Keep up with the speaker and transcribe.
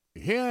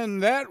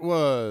And that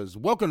was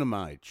Welcome to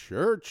My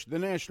Church, the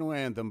national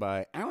anthem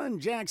by Alan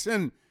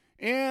Jackson,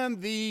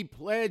 and the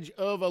Pledge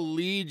of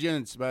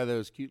Allegiance by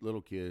those cute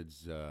little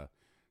kids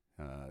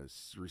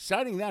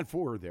reciting that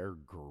for their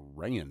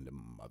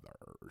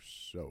grandmother.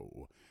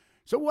 So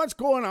what's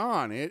going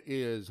on? It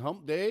is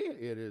hump day.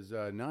 It is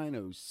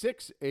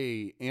 9:06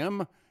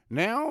 a.m.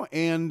 now,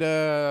 and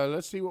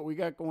let's see what we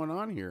got going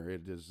on here.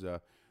 It is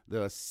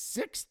the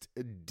sixth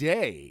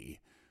day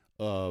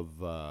of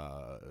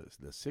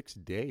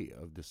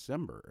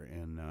December,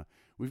 and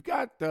we've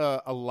got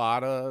a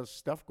lot of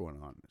stuff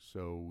going on.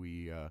 So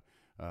we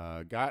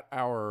got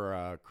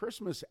our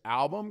Christmas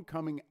album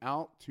coming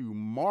out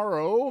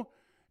tomorrow,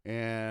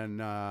 and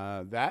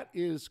that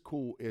is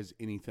cool as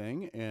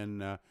anything.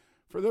 And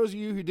for those of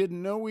you who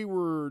didn't know we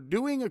were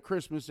doing a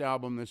Christmas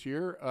album this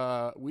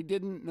year, we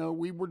didn't know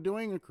we were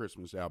doing a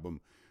Christmas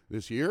album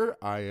this year.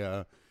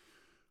 I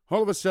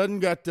all of a sudden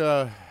got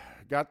the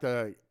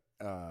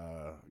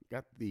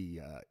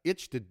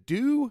itch to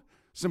do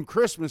some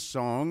Christmas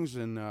songs,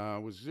 and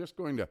was just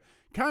going to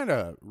kind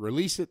of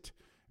release it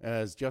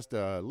as just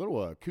a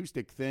little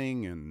acoustic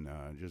thing and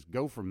just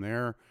go from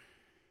there.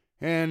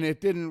 And it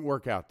didn't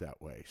work out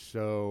that way.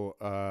 So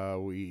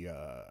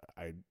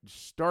I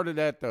started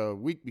that the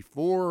week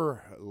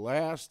before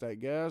last, I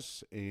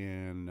guess,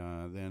 and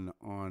then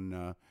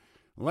on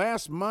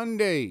last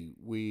Monday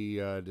we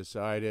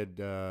decided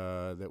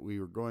that we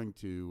were going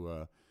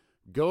to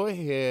go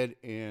ahead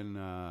and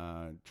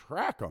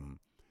track them,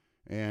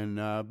 and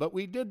but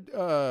we did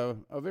a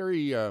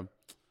very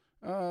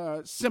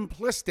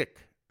simplistic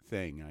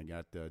thing. I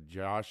got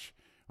Josh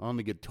on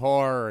the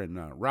guitar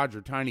and Roger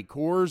Tiny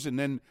Cores, and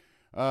then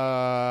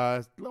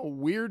a little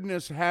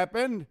weirdness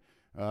happened.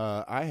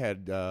 I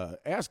had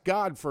asked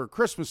God for a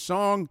Christmas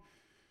song,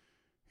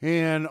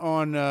 and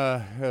on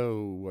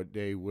what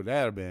day would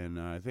that have been?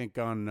 I think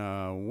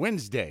on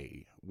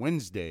Wednesday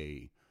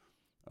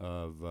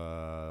of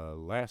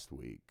last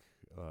week,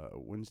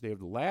 Wednesday of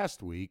the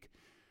last week,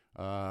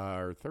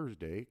 or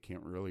Thursday,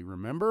 can't really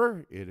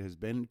remember. It has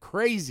been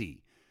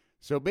crazy.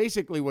 So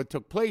basically what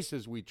took place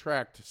is we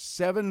tracked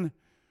 7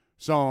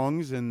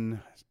 songs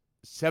in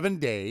 7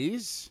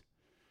 days,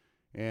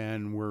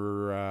 and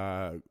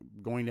we're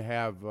going to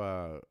have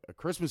a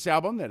Christmas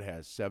album that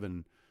has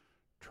 7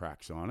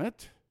 tracks on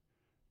it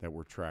that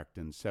were tracked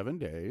in 7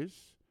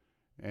 days,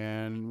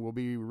 and will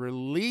be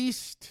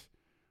released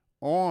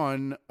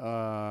on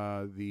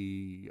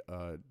the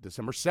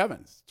December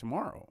 7th,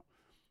 tomorrow.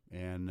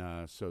 And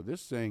so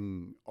this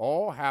thing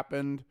all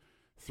happened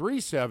 3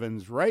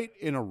 7s right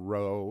in a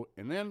row.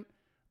 And then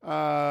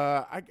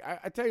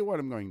I tell you what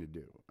I'm going to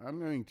do. I'm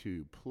going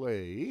to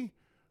play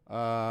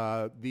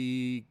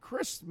the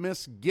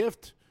Christmas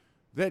gift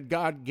that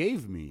God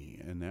gave me,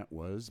 and that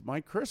was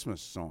my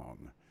Christmas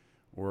song,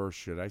 or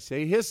should I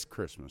say his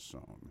Christmas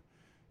song.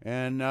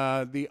 And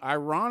the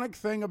ironic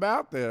thing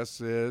about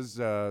this is,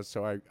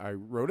 so I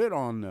wrote it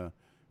on the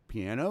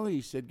piano.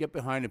 He said, get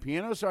behind the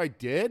piano. So I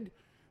did,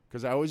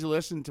 because I always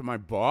listen to my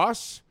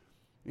boss.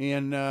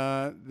 And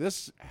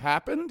this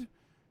happened.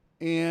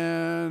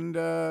 And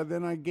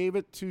then I gave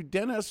it to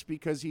Dennis,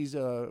 because he's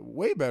a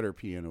way better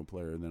piano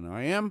player than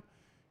I am.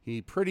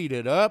 He prettied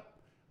it up.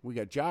 We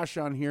got Josh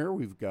on here.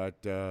 We've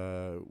got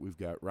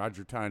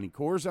Roger Tiny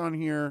Cores on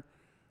here,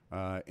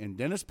 and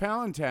Dennis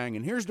Palantang.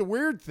 And here's the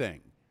weird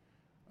thing.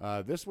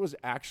 This was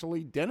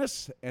actually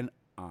Dennis and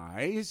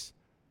I's,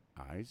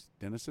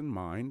 Dennis and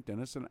mine,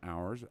 Dennis and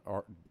ours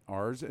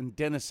and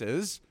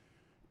Dennis's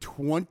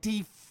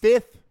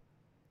 25th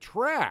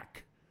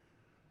track.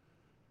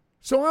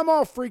 So I'm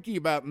all freaky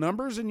about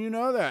numbers, and you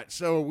know that.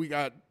 So we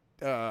got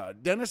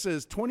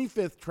Dennis's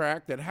 25th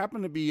track that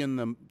happened to be in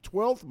the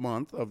 12th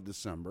month of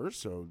December,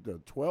 so the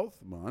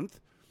 12th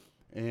month,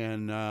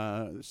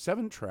 and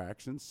 7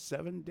 tracks in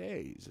 7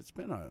 days. It's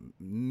been a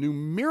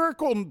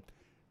numerical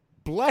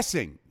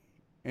blessing.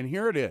 And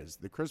here it is,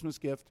 the Christmas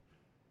gift,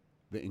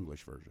 the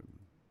English version.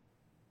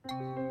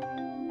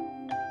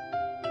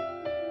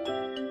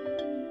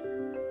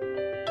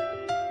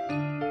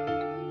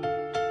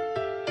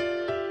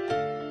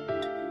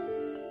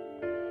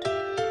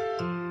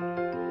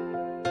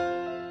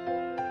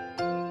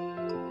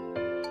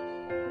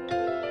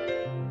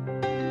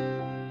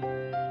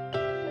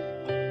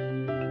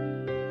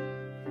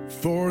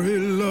 For he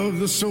loved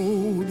the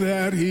soul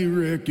that he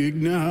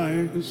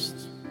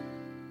recognized,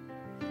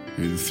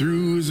 and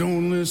through his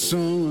only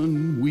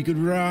Son we could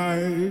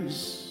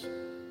rise.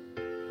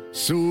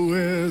 So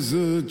as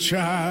a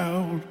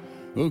child,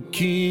 a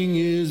king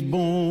is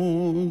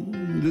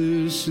born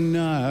this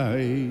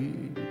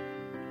night.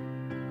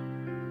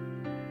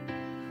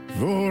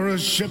 For a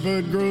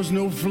shepherd grows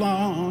no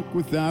flock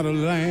without a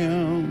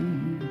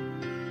lamb.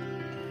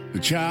 The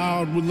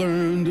child will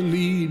learn to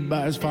lead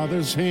by his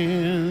father's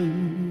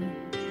hand.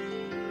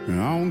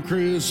 On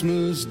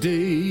Christmas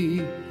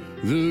Day,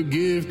 the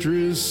gift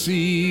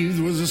received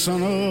was the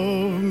Son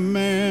of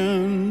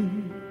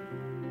Man.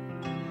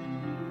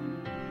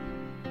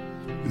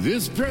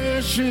 This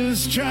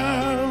precious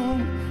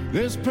child,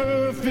 this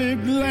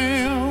perfect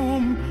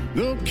lamb,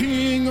 the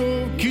King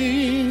of Kings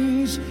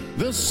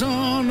the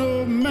Son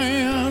of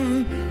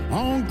Man.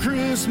 On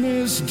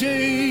Christmas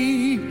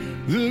Day,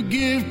 the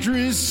gift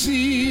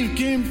received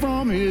came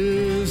from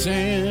his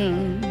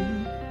hand.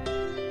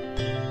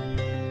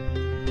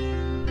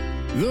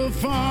 The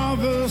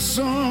Father,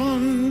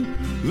 Son,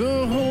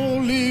 the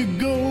Holy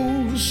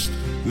Ghost,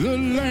 the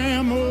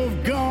Lamb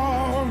of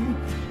God,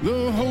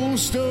 the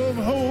host of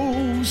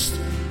hosts.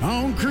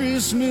 On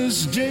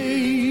Christmas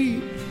Day,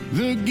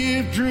 the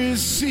gift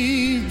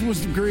received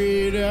was the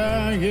great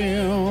I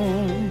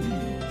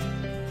Am.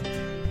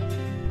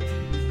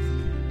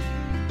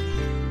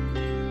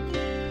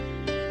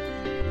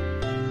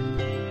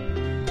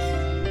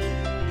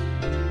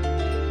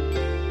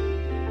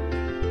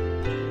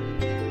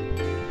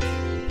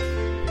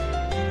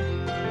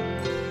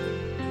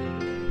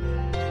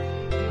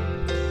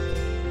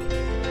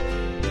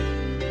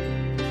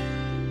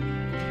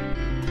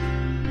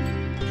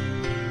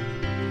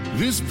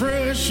 This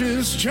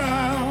precious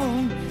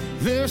child,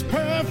 this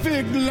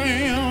perfect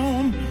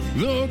lamb,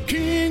 the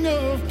King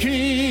of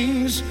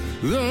Kings,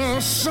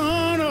 the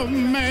Son of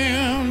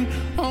Man.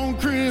 On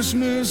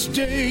Christmas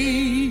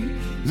Day,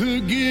 the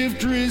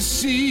gift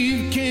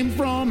received came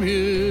from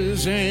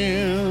his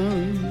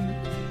hand.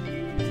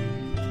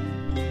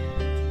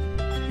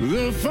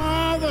 The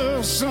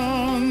Father,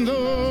 Son, the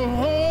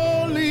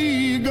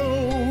Holy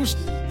Ghost,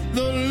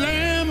 the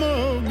Lamb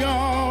of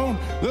God,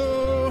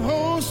 the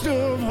host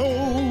of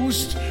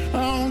hosts.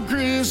 On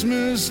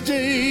Christmas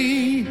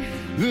Day,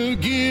 the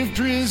gift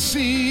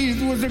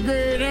received was the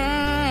great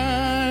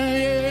I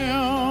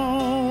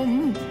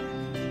Am.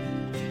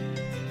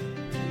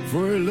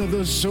 For he loved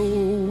us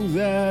so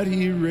that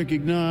he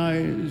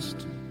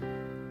recognized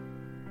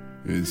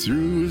that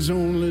through his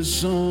only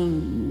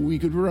Son we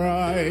could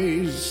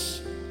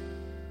rise.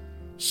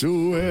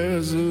 So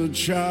as a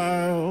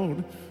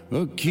child,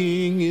 a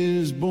king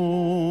is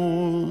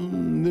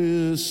born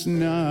this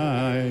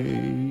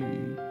night.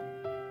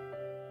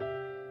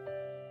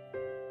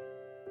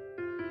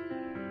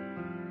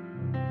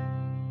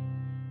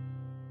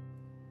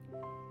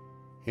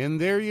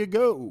 And there you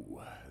go.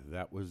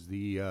 That was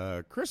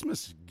the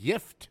Christmas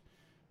gift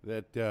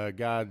that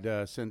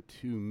God sent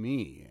to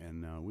me.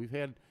 And we've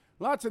had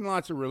lots and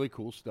lots of really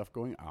cool stuff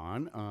going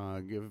on.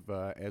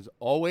 As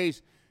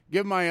always,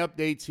 give my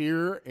updates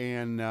here.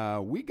 And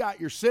We Got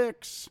Your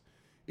Six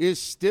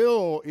is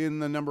still in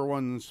the number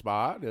one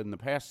spot in the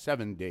past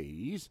 7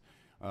 days.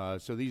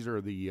 So these are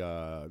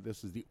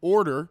this is the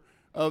order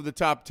of the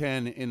top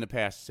 10 in the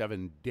past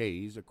 7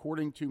 days,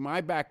 according to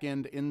my back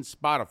end in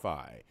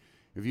Spotify.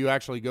 If you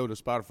actually go to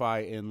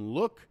Spotify and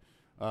look,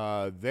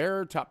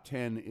 their top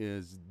 10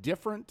 is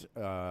different.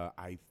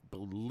 I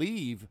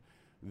believe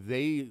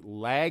they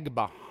lag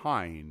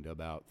behind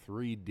about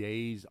 3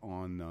 days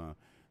on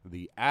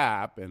the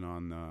app and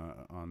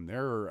on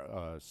their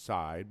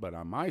side. But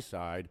on my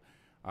side,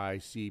 I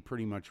see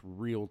pretty much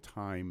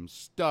real-time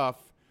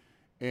stuff.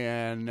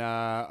 And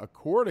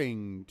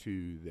according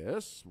to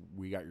this,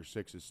 We Got Your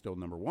Six is still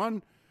number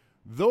one.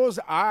 Those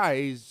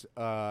Eyes,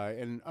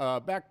 and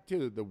back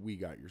to the We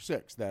Got Your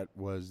Six. That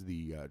was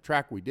the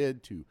track we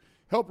did to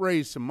help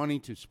raise some money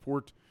to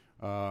support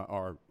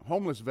our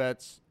homeless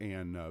vets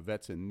and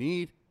vets in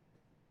need.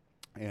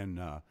 And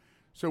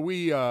so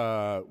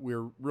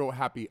we're real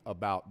happy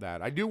about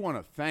that. I do want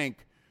to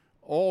thank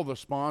all the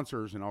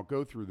sponsors, and I'll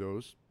go through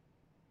those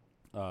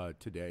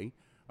today.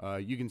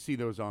 You can see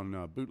those on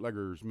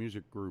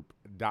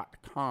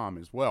bootleggersmusicgroup.com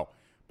as well.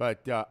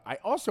 But I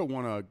also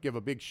want to give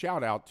a big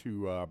shout out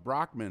to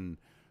Brockman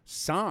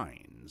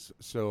Signs.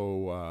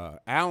 So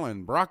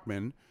Alan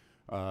Brockman,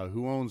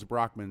 who owns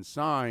Brockman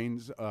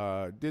Signs,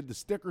 did the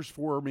stickers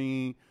for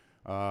me.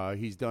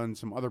 He's done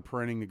some other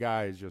printing. The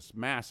guy is just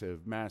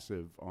massive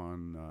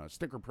on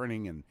sticker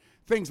printing and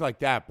things like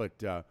that.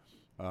 But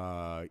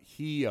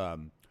he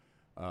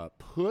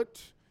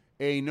put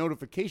a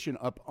notification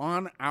up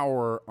on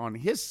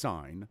his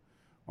sign,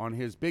 on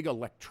his big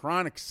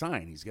electronic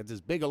sign. He's got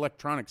this big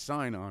electronic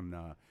sign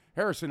on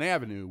Harrison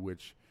Avenue,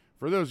 which,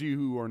 for those of you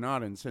who are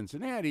not in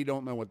Cincinnati,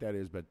 don't know what that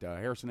is, but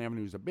Harrison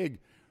Avenue is a big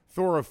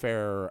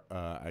thoroughfare,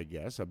 I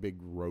guess, a big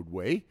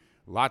roadway,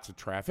 lots of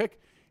traffic.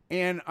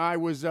 And I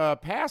was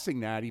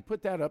passing that. He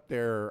put that up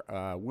there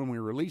when we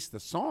released the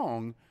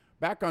song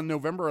back on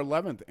November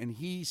 11th, and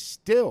he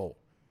still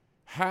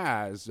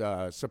has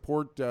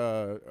support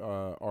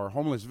our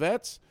homeless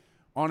vets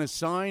on his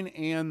sign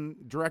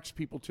and directs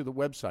people to the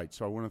website.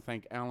 So I want to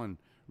thank Alan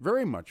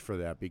very much for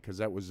that, because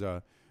that was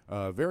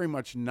very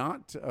much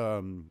not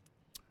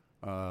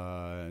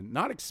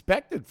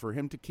expected for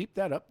him to keep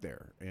that up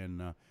there.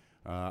 And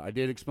I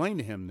did explain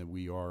to him that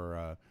we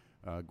are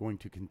going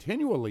to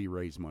continually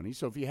raise money.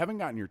 So if you haven't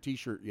gotten your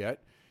T-shirt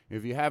yet,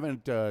 if you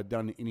haven't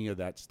done any of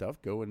that stuff,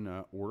 go and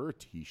order a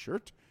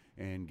T-shirt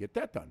and get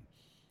that done.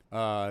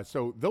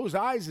 So Those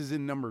Eyes is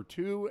in number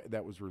 2.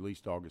 That was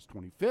released August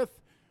 25th.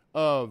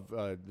 Of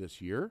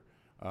this year.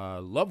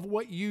 Love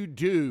What You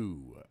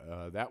Do.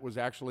 That was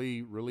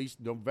actually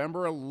released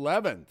November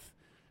 11th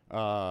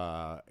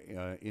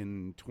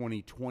in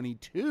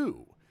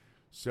 2022.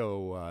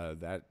 So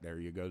there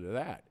you go to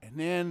that. And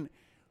then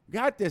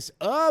got this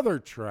other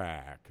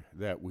track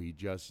that we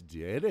just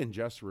did and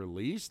just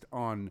released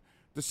on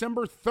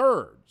December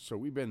 3rd. So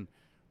we've been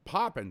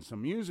popping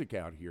some music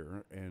out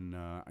here, and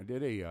I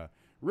did a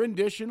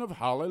rendition of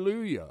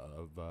Hallelujah,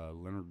 of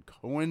Leonard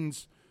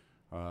Cohen's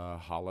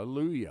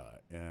Hallelujah.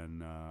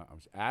 And I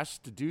was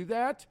asked to do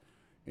that,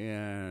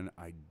 and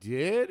I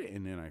did,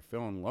 and then I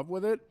fell in love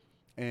with it.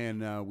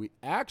 And we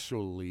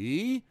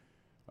actually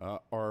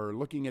are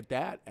looking at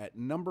that at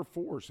number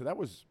 4. So that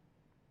was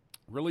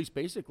released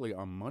basically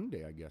on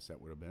Monday, I guess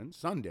that would have been,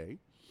 Sunday.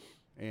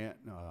 And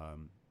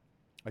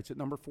it's at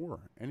number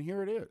 4. And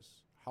here it is,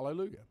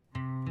 Hallelujah.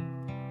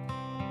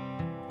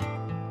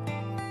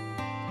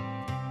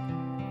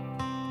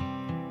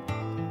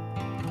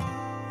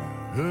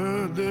 I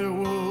heard there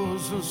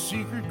was a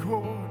secret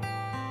chord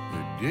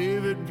that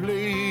David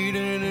played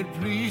and it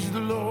pleased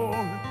the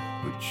Lord.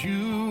 But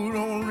you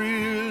don't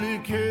really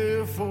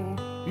care for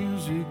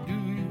music, do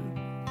you?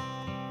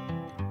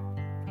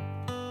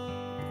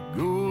 It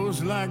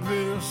goes like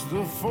this: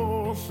 the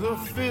 4th, the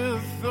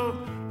 5th, the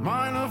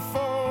minor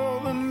 4,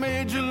 the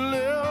major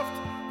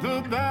left,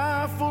 the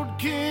baffled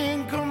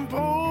king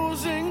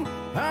composing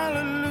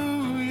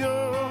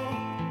hallelujah,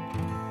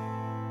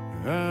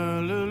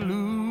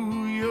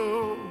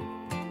 hallelujah,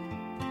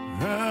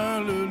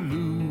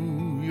 hallelujah,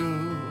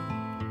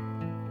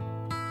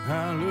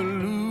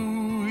 hallelujah.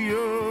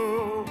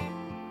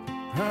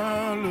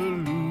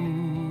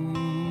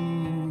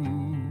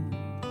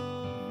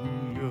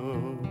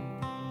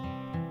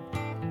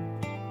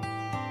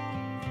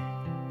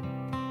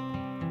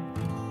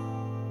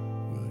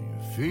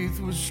 Faith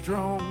was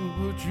strong,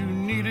 but you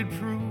needed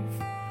proof.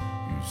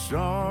 You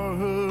saw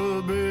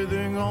her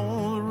bathing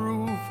on the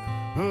roof.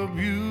 Her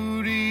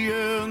beauty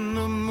and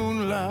the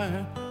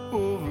moonlight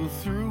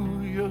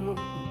overthrew you.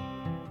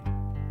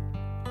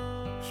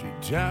 She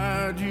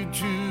tied you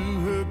to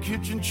her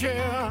kitchen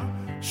chair.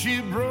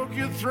 She broke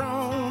your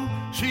throne.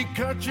 She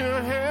cut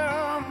your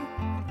hair.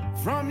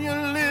 From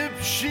your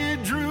lips she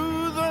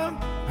drew the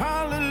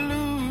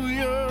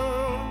hallelujah,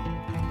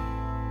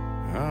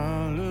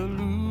 hallelujah.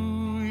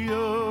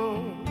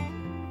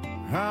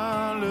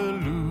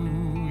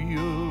 Hallelujah,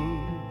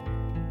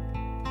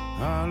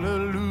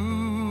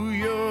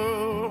 hallelujah,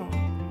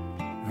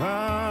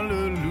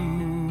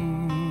 hallelujah.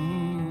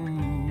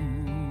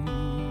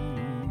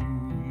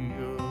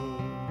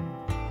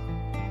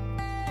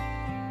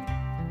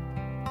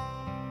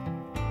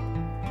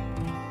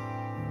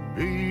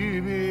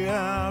 Baby,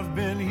 I've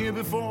been here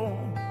before.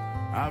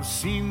 I've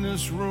seen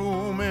this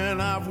room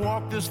and I've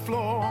walked this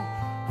floor.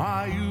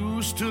 I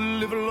used to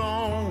live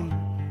alone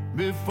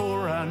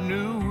before I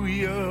knew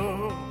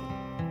you.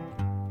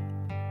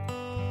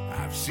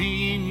 I've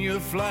seen your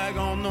flag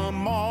on the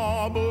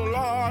marble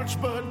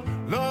arch, but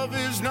love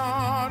is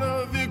not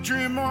a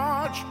victory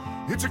march.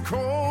 It's a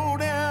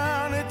cold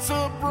and it's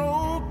a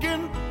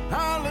broken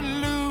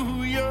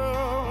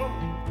hallelujah,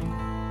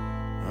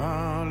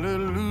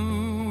 hallelujah,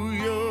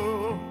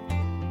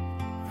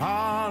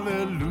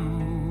 hallelujah,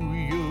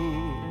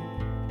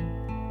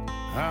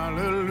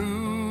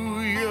 hallelujah.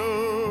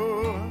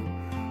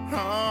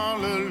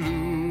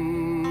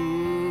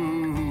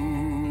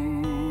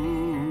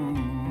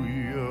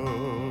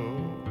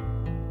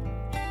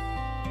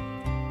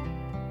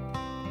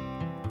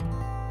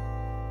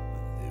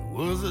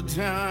 Was a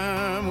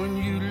time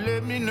when you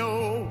let me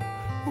know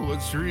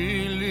what's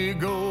really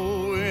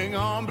going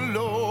on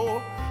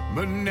below,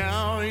 but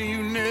now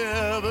you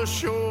never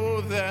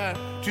show that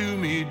to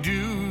me,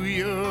 do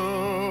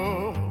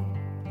you?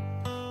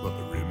 But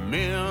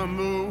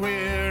remember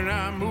when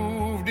I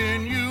moved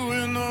in you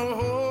and the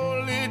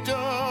holy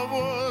dove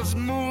was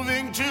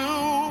moving too,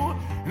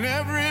 and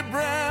every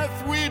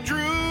breath we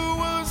drew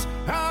was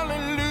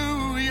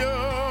hallelujah,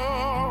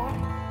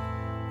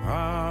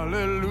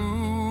 hallelujah.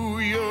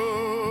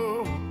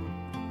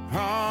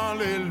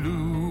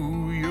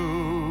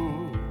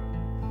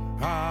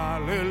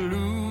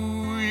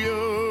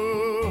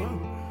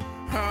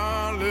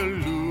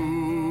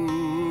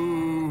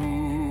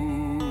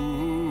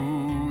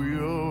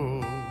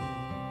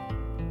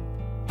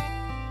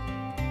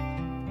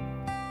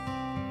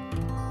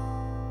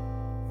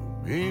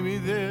 Maybe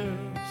there's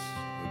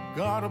a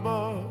God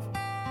above,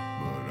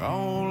 but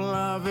all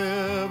I've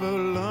ever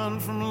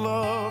learned from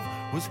love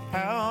was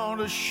how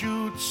to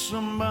shoot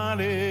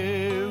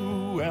somebody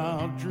who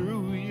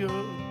outdrew you.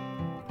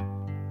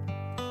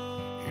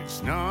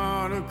 It's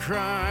not a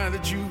cry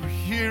that you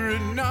hear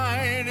at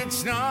night.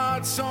 It's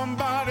not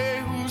somebody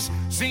who's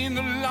seen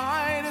the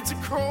light. It's a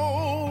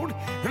cold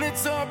and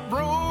it's a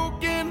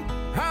broken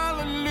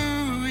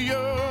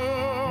hallelujah,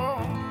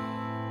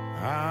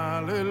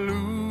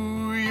 hallelujah.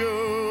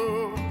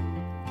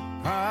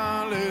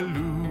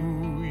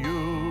 Hallelujah,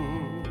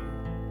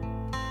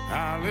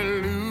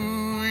 hallelujah,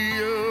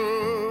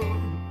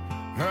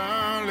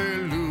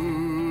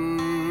 hallelujah,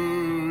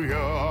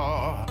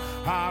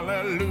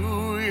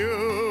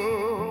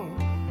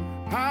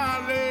 hallelujah,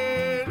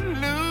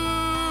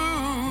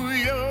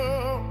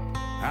 hallelujah,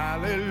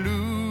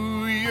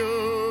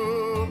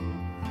 hallelujah,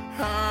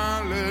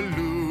 hallelujah.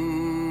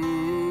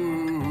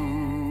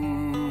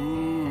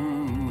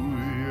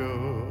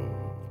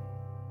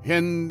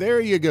 And there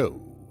you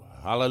go.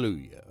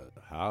 Hallelujah.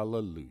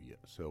 Hallelujah.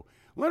 So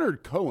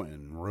Leonard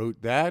Cohen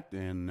wrote that,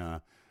 and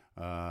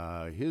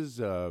his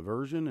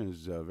version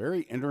is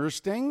very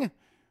interesting.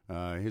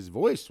 His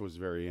voice was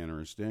very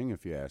interesting,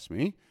 if you ask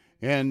me.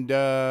 And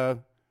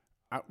I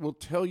will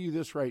tell you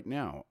this right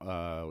now.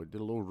 We did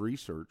a little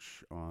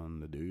research on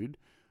the dude.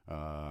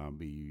 I'll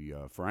be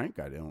frank,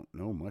 I don't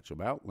know much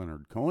about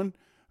Leonard Cohen.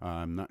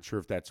 I'm not sure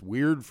if that's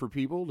weird for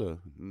people to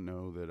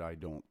know that I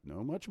don't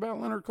know much about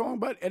Leonard Cohen,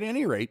 but at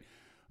any rate,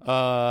 in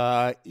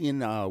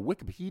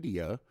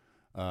Wikipedia,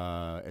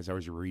 as I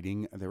was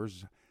reading, there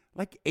was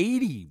like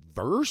 80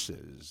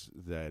 verses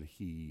that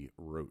he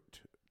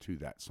wrote to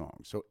that song.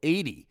 So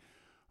 80.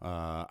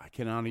 I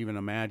cannot even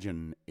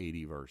imagine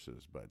 80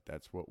 verses, but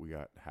that's what we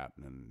got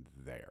happening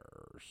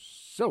there.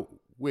 So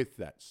with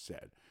that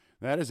said,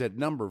 that is at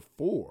number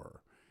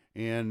 4.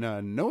 And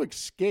No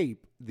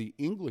Escape, the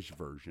English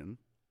version,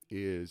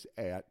 is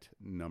at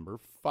number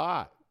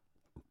 5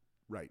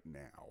 right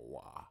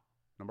now.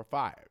 Number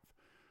 5,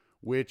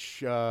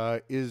 which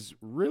is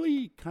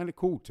really kind of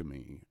cool to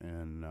me,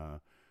 and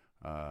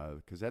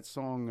because that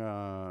song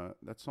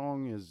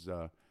is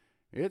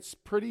it's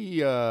pretty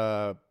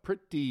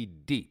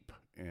deep,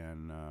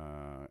 and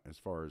as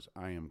far as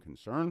I am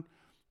concerned,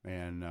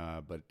 and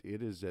but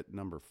it is at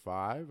number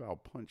 5. I'll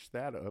punch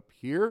that up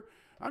here.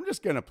 I'm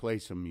just gonna play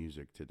some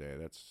music today.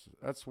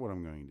 That's what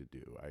I'm going to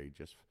do. I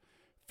just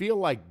feel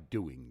like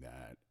doing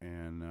that,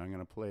 and I'm going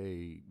to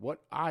play what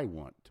I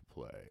want to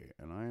play,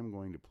 and I am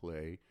going to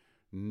play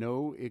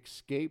No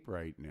Escape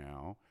right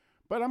now,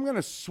 but I'm going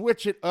to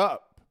switch it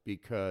up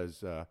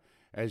because,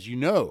 as you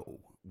know,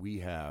 we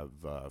have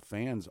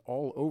fans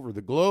all over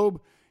the globe,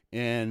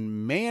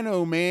 and man,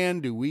 oh man,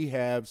 do we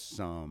have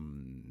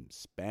some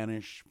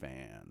Spanish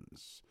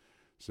fans.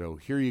 So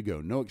here you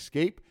go, No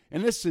Escape,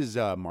 and this is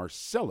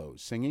Marcelo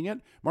singing it.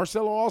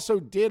 Marcelo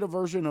also did a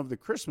version of the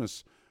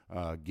Christmas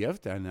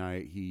gift, and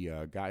he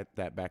got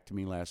that back to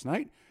me last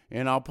night,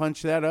 and I'll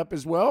punch that up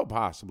as well,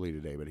 possibly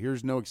today. But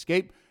here's No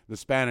Escape, the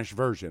Spanish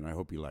version. I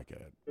hope you like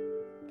it.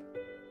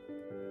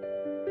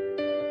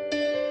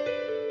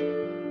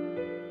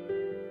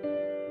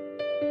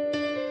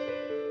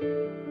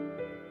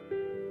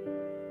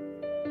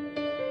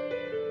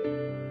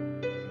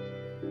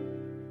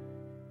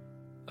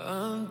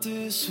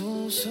 Ante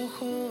sus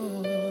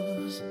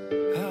ojos,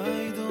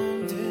 ay,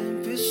 donde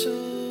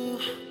empezó.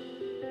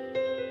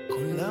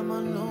 Con la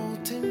mano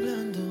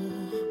temblando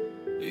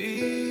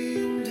y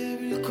un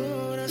débil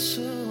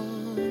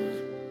corazón,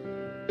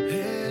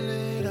 él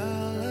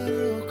era la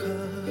roca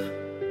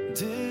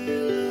de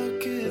la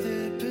que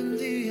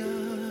dependía,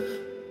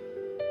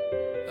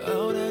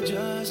 ahora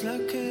ya es la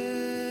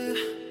que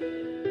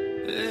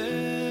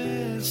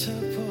él se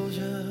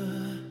apoya.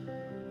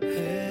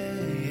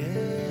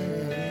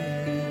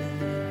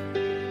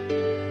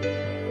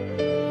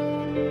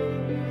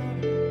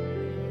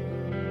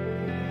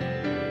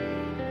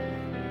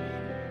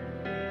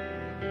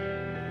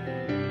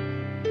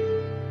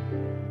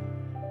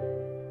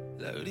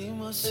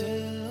 Lágrimas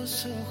en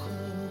los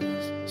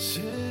ojos,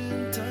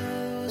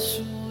 sentado a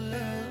su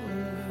lado,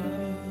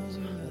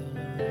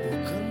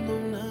 buscando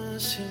una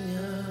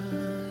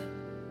señal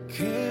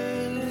que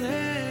él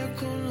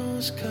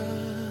reconozca.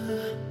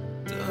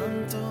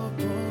 Tanto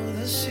por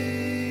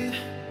decir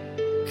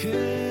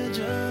que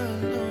ya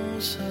no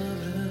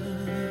sabrá,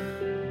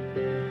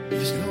 y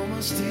es lo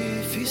más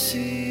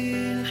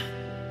difícil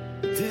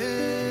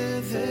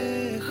de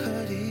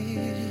dejar ir.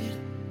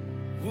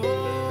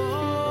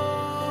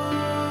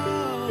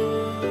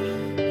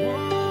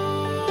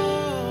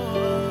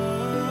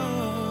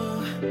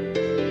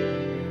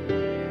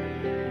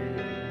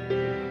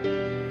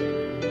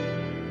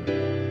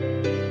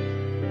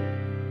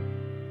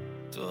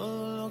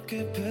 Todo lo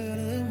que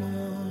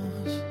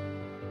perdemos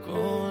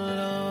con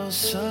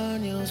los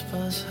años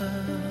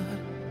pasar,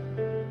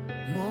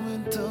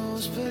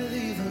 momentos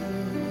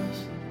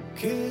perdidos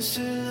que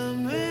se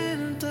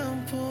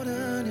lamentan por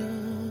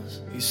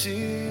años. Y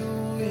si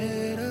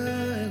hubiera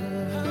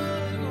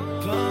algo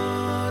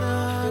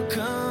para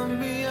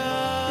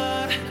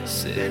cambiar,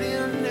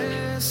 serían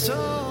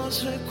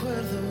esos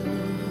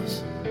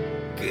recuerdos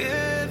que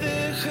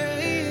dejé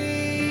ir.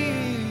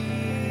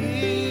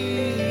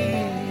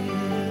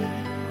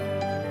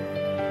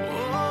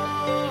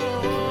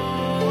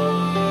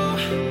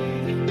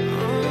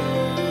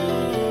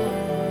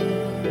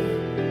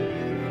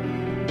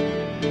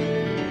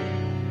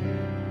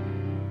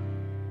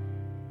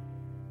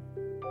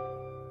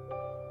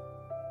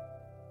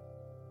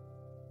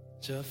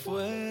 Ya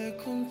fue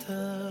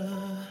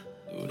contada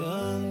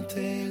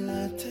durante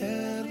la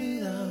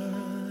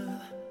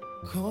eternidad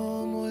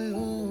como el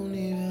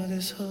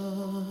universo,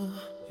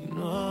 y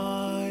no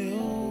hay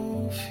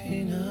un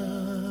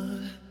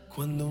final.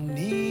 Cuando un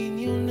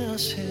niño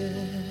nace,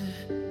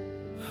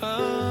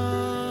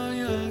 hay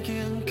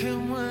alguien que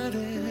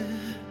muere,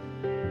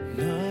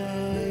 no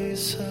hay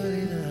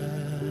salida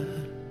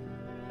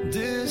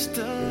de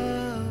esta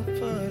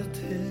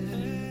parte,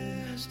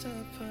 de esta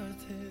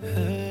parte.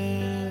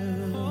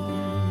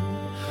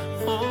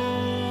 Oh, oh,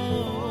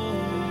 oh.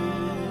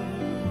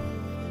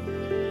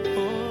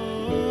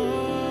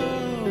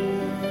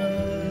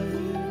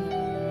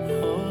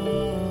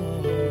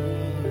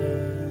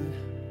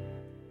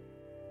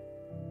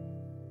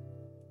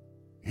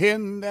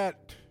 And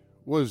that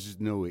was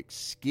No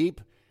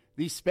Escape,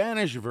 the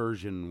Spanish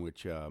version,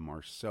 which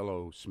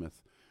Marcelo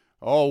Smith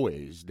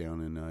always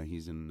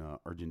he's in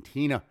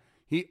Argentina.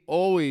 He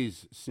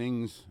always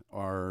sings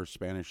our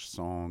Spanish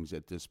songs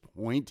at this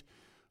point.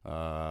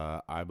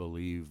 I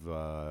believe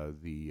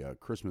the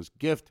Christmas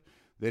gift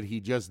that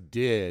he just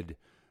did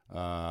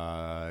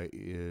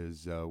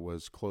was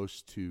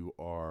close to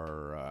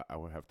our, I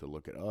would have to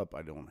look it up.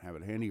 I don't have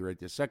it handy right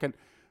this second.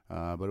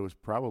 But it was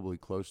probably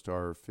close to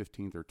our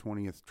 15th or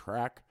 20th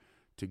track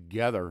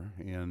together.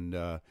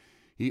 And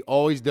he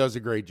always does a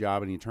great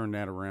job, and he turned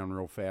that around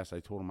real fast.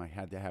 I told him I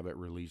had to have it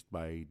released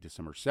by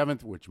December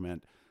 7th, which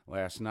meant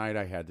last night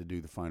I had to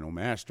do the final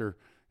master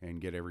and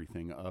get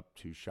everything up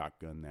to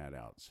shotgun that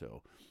out.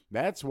 So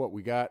that's what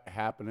we got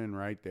happening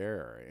right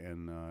there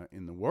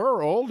in the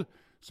world.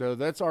 So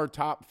that's our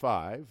top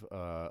five.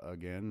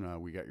 Again,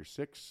 we got your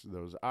six,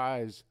 Those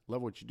Eyes,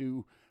 Love What You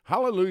Do,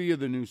 Hallelujah,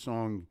 the new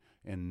song,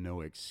 and No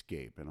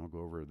Escape. And I'll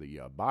go over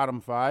the bottom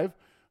five,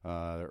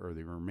 or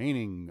the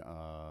remaining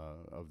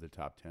of the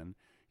top 10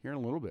 here in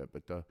a little bit.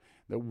 But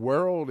the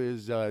world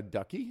is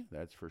ducky,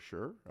 that's for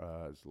sure.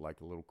 It's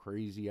like a little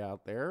crazy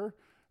out there.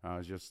 I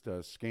was just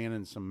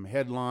scanning some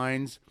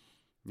headlines,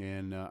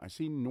 and I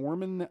see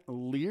Norman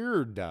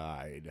Lear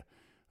died,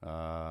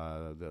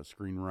 the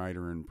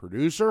screenwriter and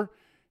producer.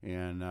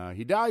 And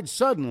he died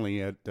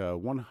suddenly at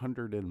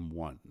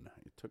 101.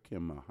 It took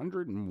him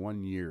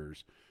 101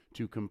 years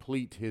to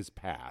complete his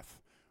path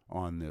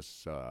on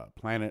this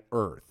planet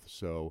Earth.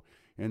 So,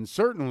 and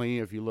certainly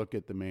if you look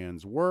at the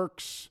man's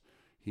works,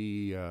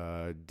 he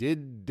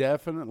did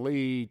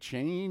definitely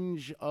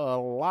change a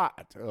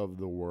lot of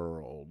the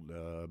world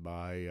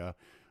by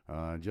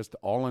just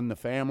All in the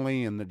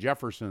Family and the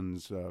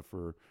Jeffersons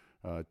for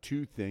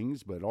two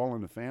things, but All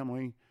in the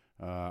Family.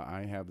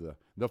 I have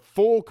the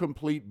full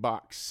complete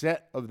box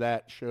set of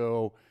that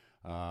show.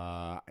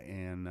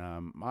 And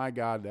my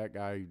God, that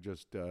guy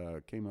just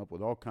came up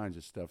with all kinds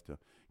of stuff to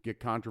get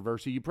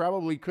controversy. You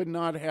probably could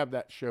not have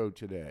that show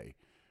today.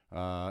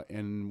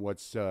 And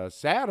what's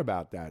sad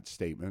about that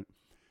statement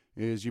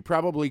is you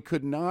probably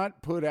could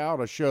not put out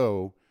a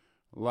show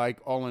like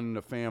All in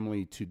the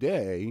Family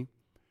today,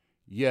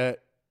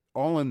 yet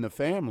All in the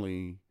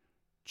Family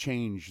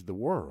changed the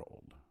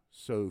world.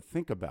 So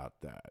think about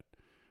that.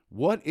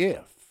 What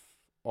if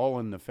All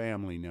in the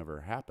Family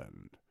never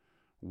happened?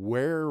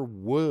 Where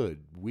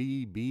would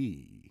we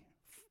be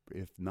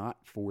if not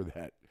for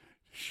that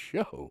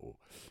show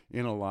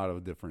in a lot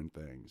of different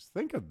things?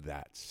 Think of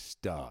that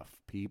stuff,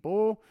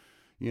 people.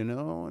 You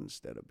know,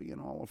 instead of being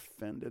all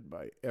offended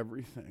by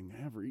everything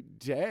every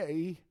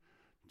day,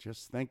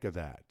 just think of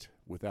that.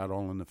 Without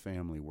All in the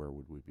Family, where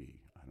would we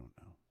be? I don't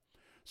know.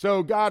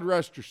 So God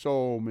rest your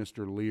soul,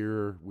 Mr.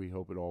 Lear. We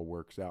hope it all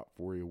works out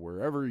for you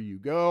wherever you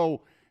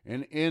go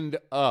and end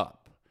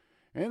up.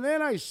 And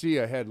then I see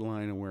a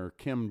headline where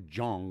Kim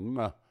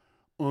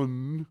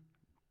Jong-un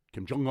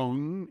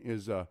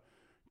is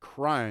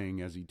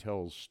crying as he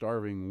tells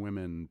starving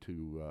women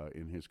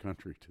in his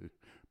country to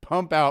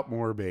pump out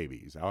more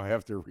babies. I'll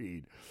have to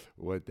read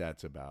what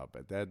that's about,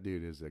 but that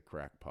dude is a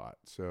crackpot.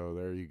 So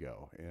there you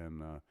go.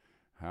 And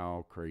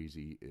how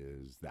crazy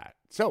is that?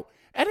 So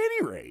at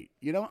any rate,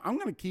 you know, I'm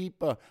gonna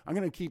keep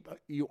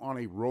you on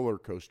a roller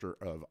coaster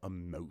of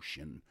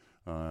emotion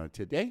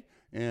today.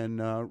 And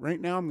right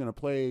now I'm going to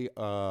play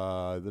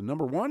the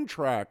number one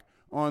track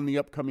on the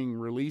upcoming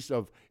release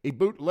of A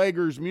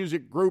Bootleggers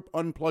Music Group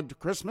Unplugged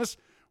Christmas,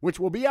 which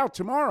will be out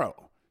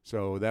tomorrow.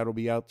 So that'll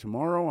be out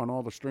tomorrow on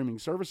all the streaming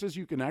services.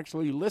 You can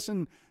actually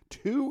listen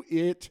to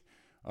it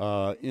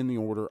in the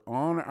order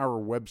on our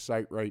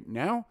website right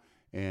now.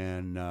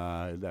 And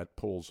that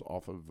pulls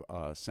off of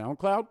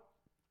SoundCloud.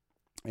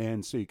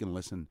 And so you can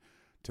listen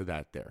to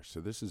that there.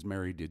 So this is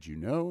Mary Did You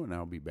Know? And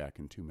I'll be back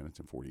in 2 minutes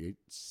and 48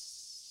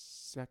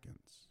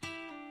 seconds.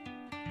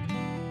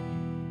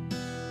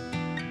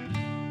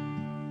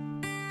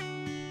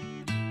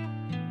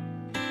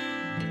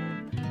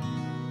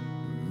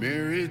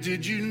 Mary,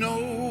 did you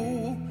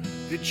know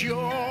that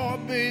your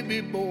baby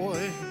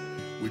boy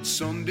would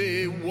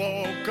someday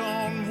walk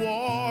on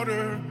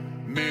water?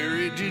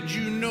 Mary, did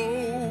you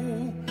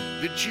know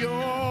that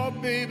your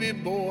baby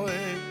boy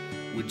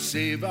would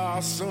save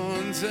our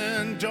sons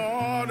and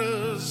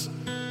daughters?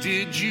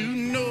 Did you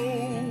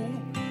know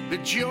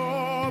that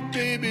your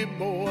baby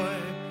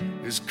boy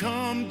has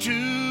come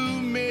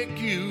to make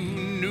you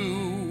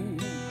new?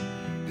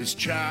 This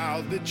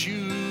child that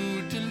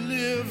you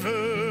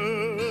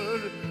delivered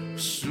will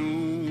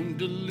soon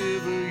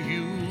deliver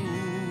you.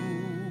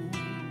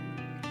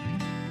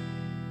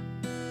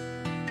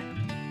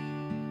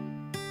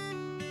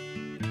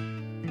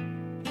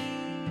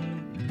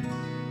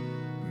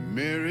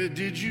 Mary,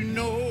 did you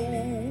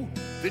know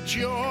that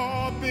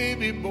your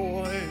baby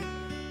boy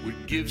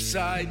would give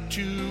sight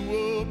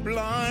to a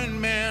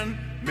blind man?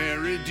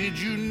 Mary, did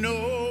you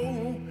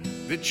know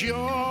that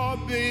your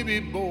baby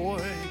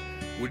boy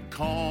would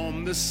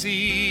calm the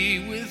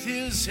sea with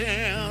his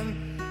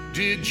hand?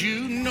 Did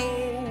you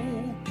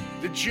know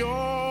that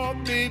your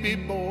baby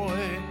boy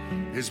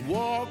has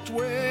walked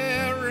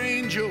where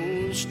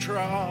angels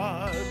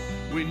trod.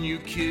 When you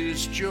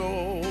kissed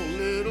your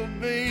little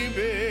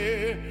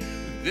baby,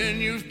 then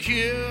you've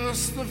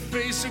kissed the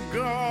face of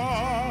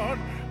God.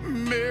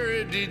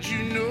 Mary, did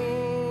you know?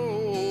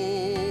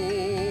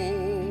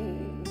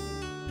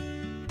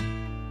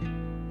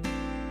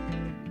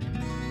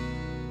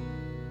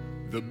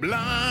 The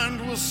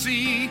blind will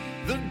see,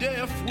 the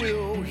deaf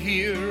will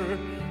hear,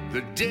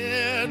 the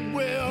dead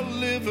will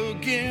live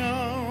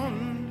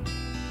again.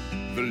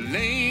 The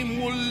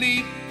lame will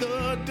leap,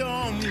 the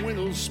dumb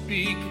will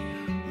speak,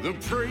 the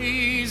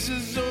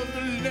praises of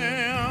the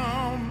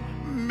Lamb.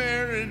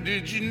 Mary,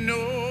 did you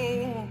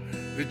know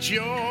that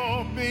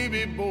your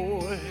baby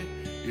boy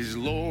is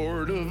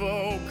Lord of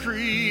all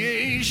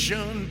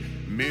creation?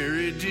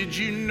 Mary, did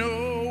you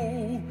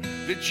know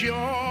that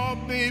your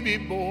baby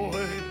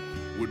boy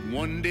would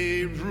one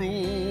day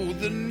rule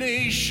the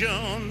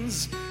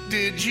nations?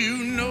 Did you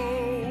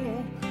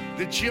know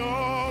that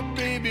your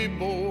baby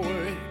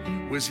boy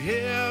was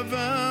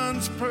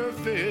heaven's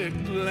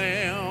perfect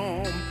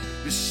lamb?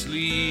 The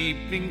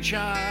sleeping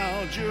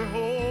child you're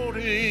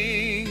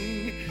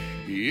holding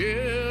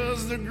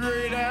is the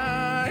great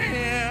I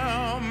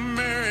am.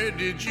 Mary,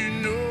 did you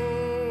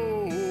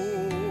know?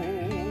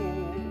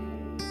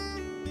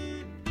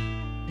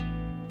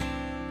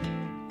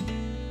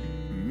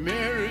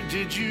 Mary,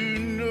 did you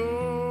know?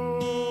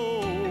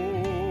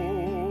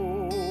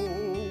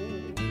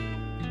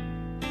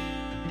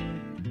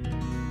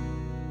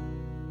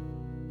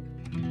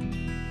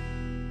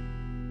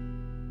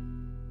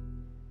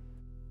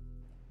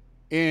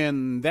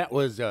 And that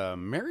was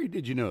Mary,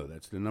 Did You Know?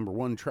 That's the number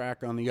one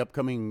track on the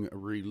upcoming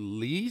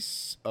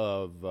release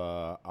of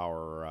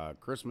our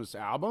Christmas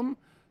album.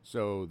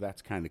 So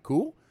that's kind of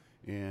cool.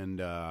 And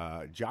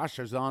Josh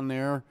is on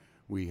there.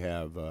 We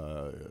have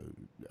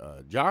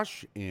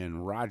Josh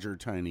and Roger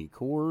Tiny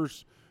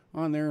Cores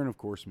on there. And, of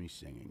course, me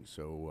singing.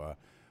 So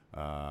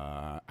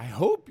I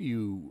hope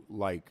you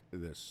like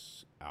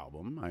this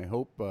album. I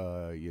hope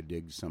you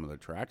dig some of the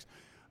tracks.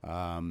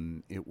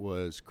 It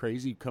was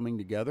crazy coming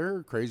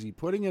together, crazy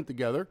putting it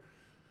together.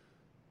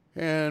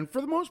 And for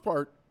the most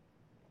part,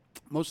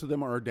 most of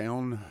them are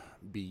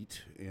downbeat.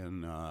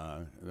 And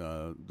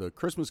the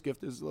Christmas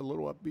Gift is a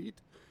little upbeat.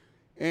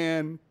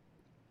 And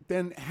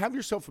then have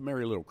yourself a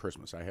merry little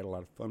Christmas. I had a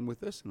lot of fun with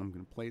this, and I'm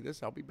going to play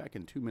this. I'll be back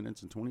in 2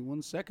 minutes and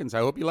 21 seconds. I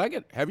hope you like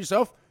it. Have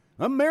yourself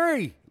a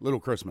merry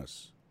little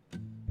Christmas.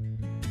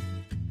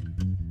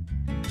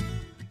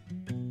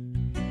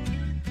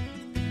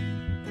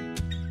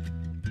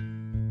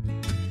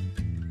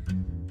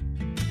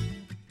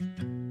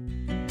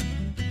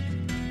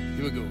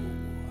 Here we go.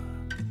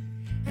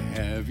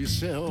 Have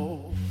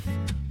yourself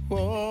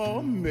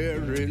a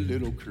merry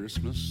little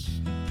Christmas.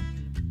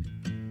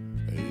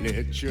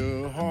 Let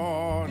your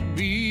heart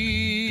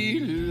be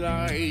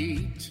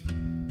light.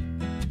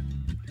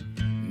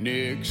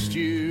 Next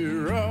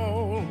year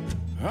all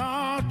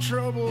our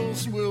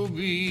troubles will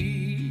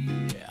be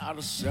out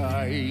of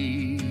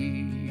sight.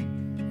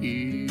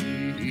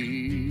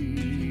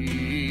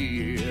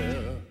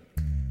 Yeah.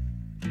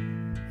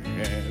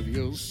 Have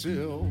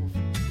yourself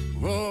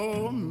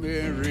a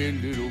merry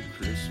little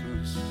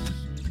Christmas.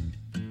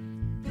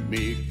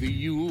 Make the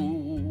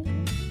Yuletide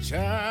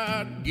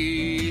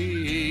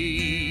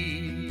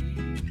gay.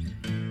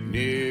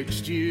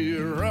 Next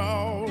year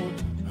all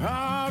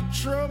our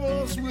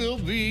troubles will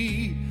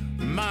be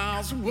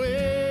miles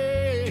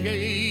away.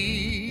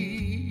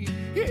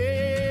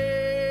 Yeah.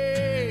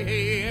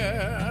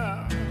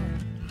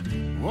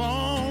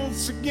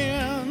 Once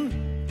again,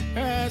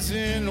 as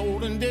in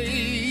olden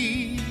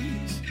days,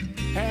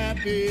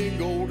 happy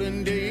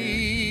golden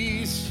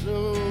days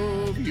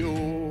of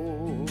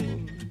yore.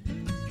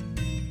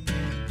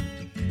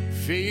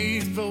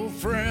 Faithful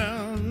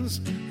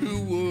friends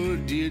who were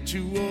dear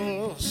to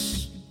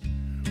us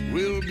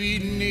will be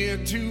near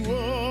to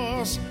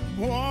us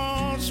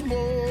once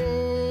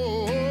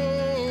more.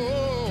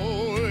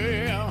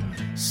 Yeah.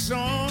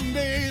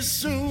 Someday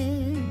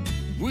soon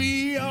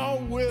we all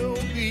will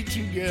be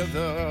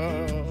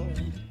together,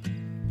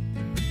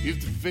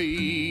 if the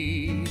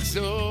fates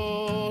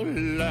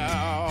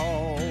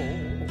allow.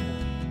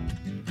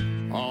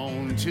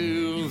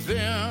 Until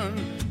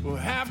then, we'll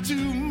have to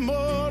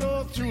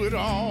muddle through it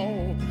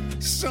all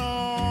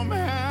somehow.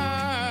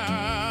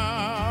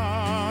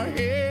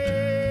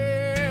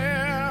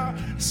 Yeah.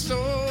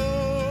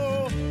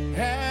 So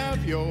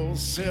have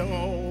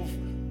yourself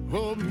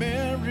a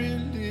merry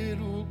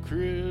little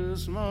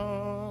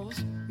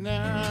Christmas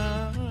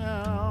now.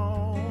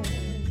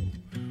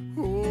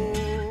 Oh,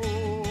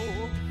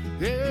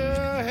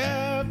 yeah,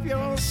 have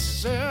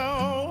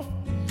yourself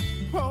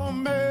a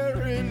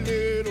merry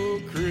little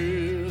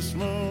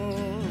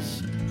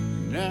Christmas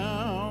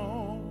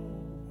now.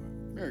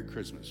 Merry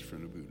Christmas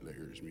from the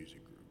Bootleggers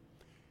Music Group.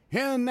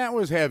 And that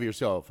was Have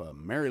Yourself a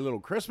Merry Little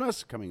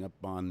Christmas, coming up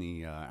on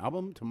the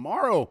album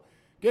tomorrow.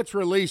 Gets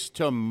released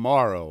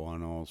tomorrow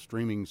on all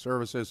streaming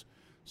services.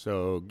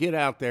 So get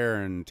out there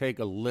and take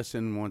a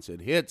listen once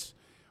it hits.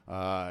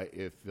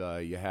 If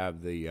you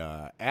have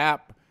the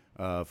app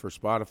for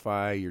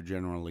Spotify, you're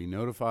generally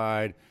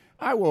notified.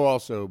 I will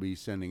also be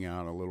sending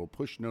out a little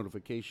push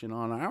notification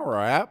on our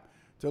app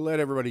to let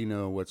everybody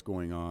know what's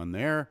going on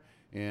there.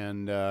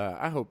 And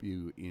I hope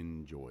you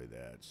enjoy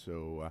that.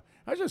 So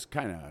I was just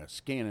kind of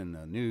scanning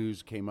the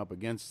news, came up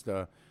against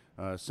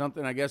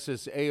something. I guess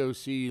this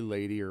AOC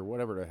lady or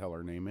whatever the hell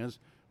her name is.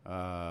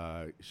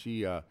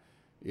 She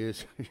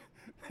is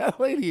that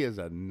lady is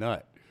a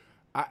nut.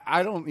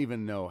 I don't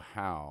even know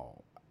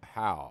how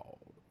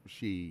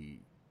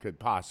she could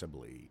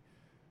possibly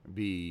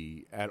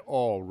be at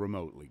all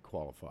remotely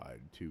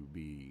qualified to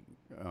be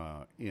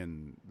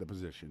in the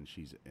position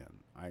she's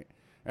in.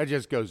 That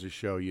just goes to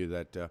show you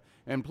that,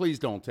 and please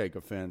don't take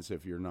offense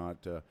if you're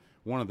not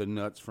one of the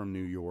nuts from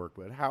New York,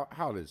 but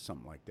how does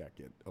something like that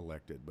get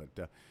elected?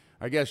 But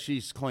I guess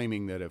she's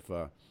claiming that if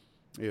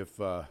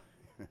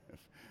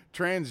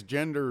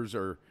transgenders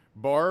are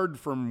barred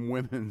from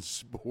women's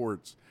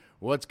sports,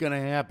 what's going to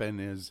happen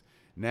is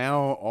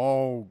now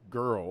all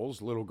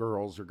girls, little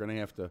girls, are going to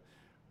have to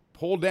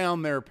pull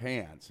down their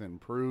pants and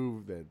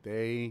prove that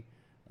they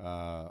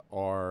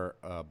are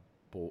a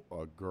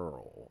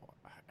girl.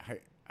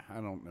 I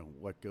don't know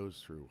what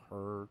goes through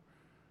her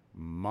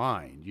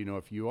mind. You know,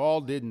 if you all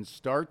didn't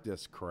start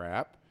this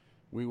crap,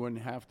 we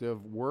wouldn't have to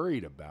have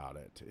worried about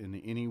it in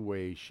any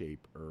way,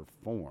 shape, or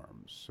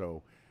form.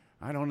 So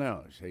I don't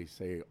know. They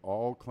say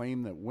all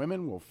claim that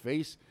women will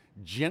face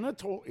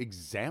genital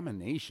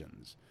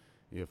examinations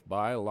if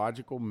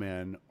biological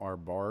men are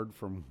barred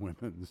from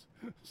women's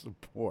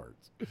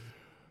sports.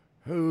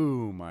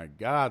 Oh, my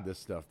God, the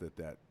stuff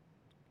that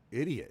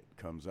idiot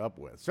comes up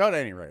with. So at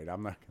any rate,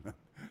 I'm not going to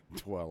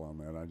dwell on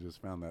that. I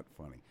just found that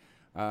funny.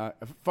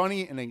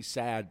 Funny in a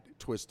sad,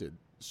 twisted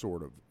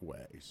sort of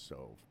way.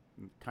 So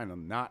kind of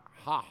not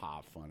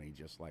ha-ha funny,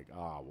 just like,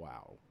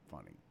 wow,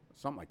 funny.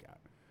 Something like that.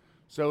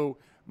 So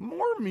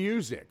more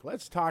music.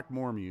 Let's talk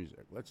more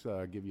music. Let's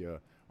give you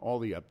all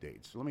the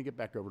updates. So let me get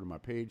back over to my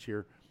page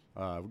here.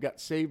 We've got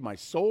Save My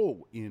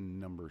Soul in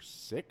number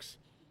 6.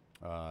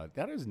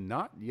 That has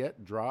not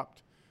yet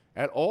dropped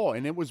at all.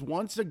 And it was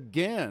once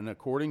again,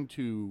 according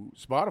to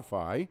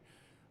Spotify,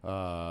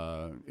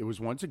 it was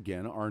once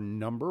again our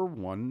number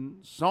 1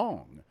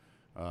 song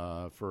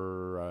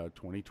for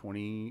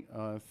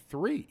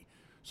 2023.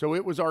 So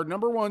it was our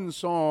number 1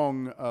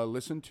 song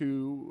listened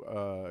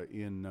to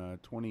in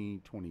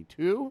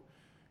 2022,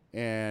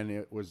 and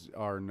it was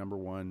our number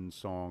 1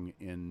 song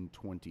in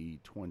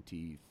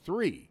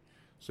 2023.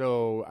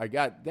 So I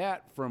got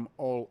that from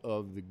all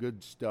of the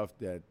good stuff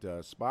that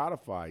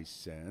Spotify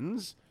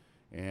sends.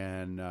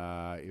 And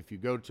if you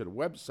go to the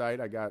website,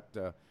 I got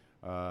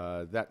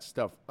that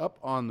stuff up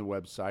on the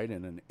website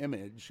in an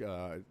image,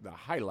 the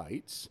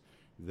highlights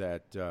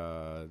that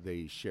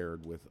they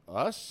shared with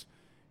us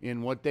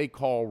in what they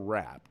call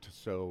Wrapped.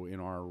 So in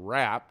our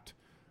Wrapped,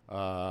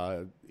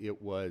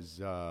 it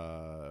was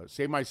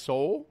Save My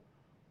Soul,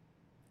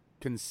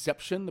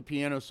 Conception, the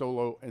piano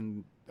solo,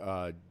 and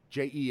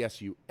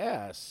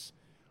JESUS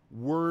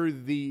were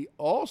the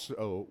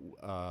also,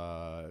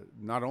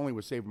 not only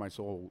was Save My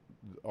Soul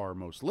our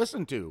most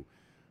listened to,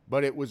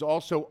 but it was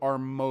also our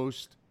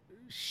most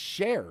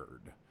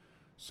shared.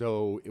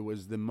 So it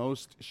was the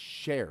most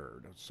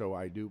shared. So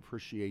I do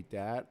appreciate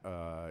that.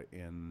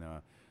 And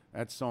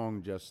that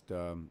song just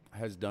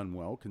has done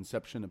well.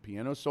 Conception, the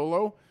piano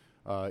solo,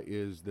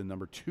 is the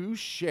number 2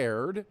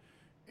 shared.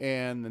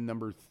 And the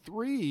number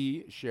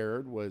 3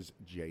 shared was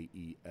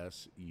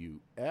JESUS.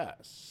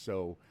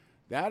 So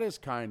that is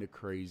kind of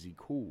crazy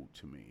cool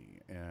to me.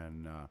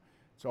 And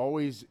it's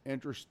always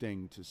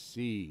interesting to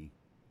see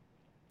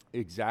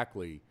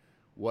exactly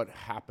what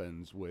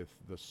happens with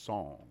the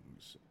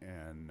songs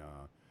and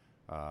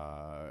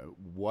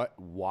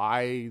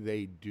why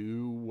they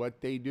do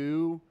what they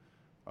do.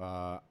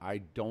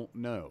 I don't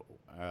know.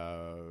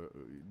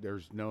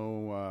 There's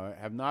no,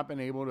 have not been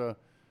able to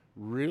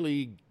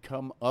really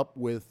come up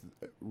with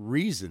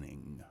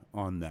reasoning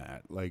on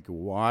that. Like,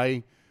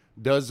 why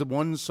does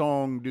one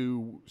song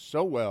do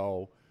so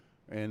well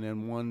and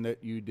then one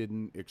that you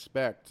didn't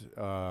expect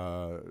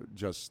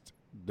just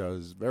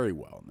does very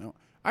well? Now,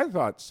 I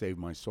thought Save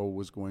My Soul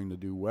was going to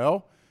do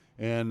well.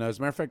 And as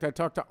a matter of fact, I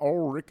talked to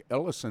Ulrich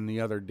Ellison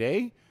the other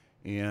day,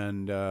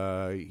 and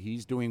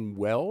he's doing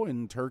well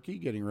in Turkey,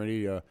 getting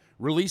ready to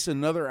release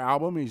another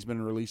album. He's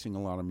been releasing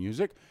a lot of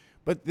music.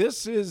 But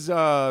this is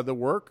the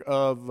work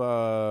of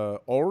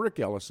Ulrich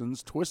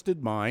Ellison's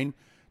Twisted Mind,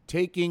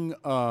 taking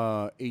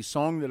a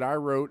song that I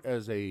wrote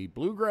as a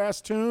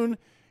bluegrass tune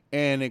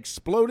and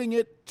exploding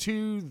it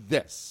to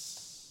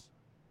this.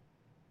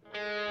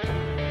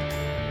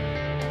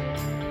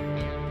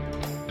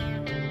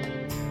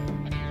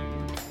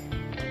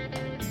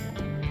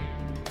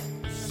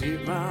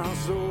 Save my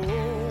soul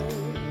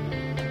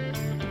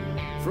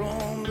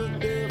from the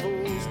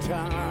devil's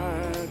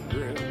tight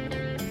grip.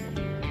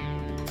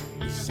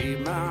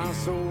 Save my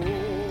soul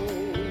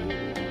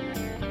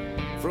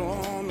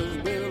from his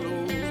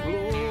billows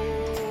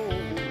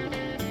blow.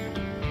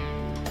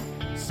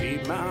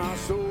 Save my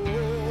soul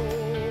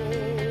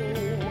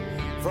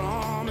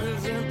from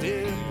his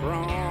empty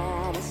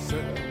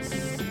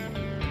promises.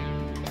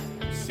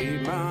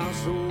 save my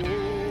soul.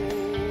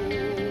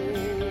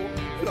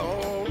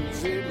 Lord,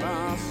 save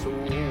my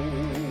soul.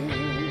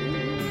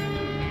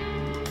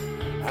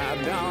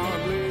 I've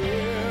not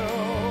lived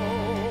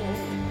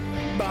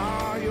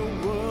by your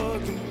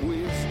words of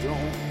wisdom.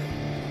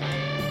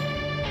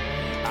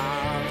 I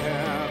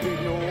have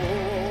ignored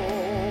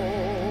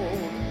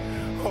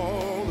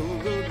all the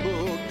good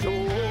book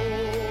told,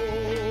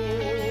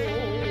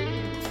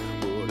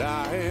 but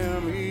I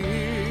am here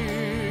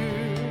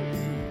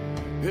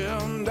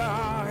and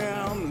I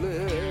am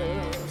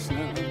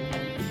listening.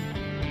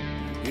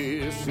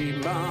 Yes,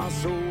 save my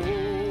soul,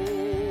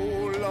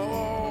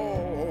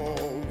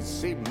 Lord,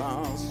 save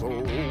my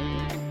soul.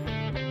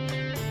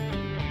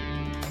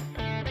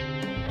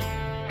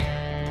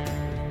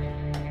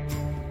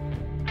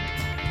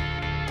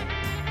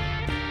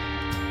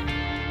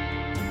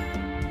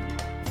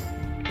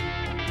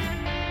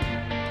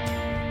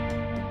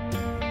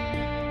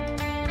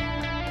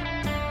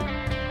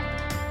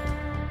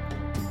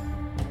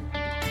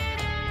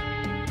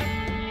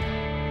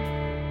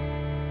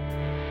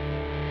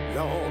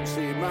 Lord,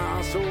 save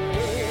my soul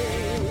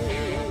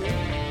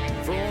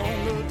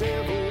from the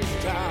devil's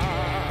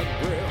tight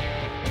grip.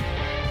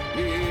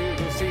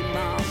 Yeah, save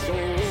my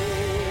soul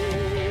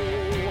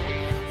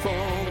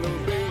from the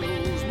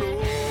billows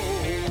blow.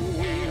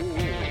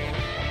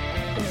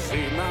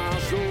 Save my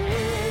soul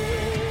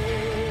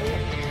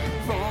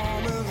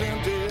from his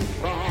empty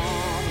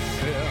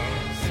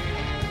promises.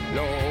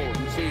 Lord,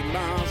 save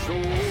my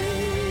soul.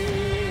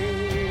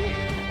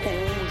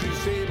 Won't you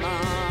save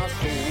my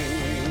soul?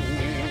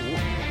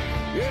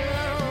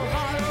 Yeah,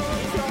 higher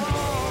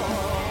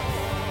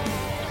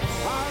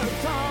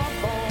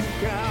top on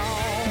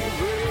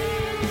Calvary,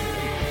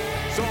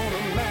 Son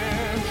of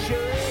Man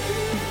shed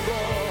his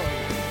blood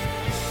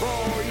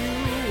for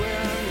you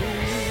and me.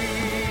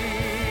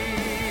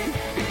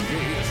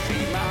 Yeah,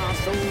 see my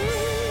soul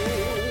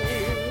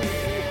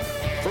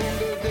from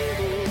the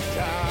devil's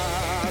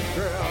tight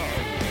grip.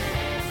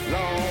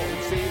 Lord,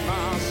 save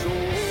my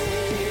soul.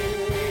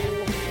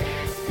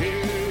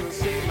 Yeah,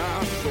 save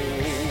my soul.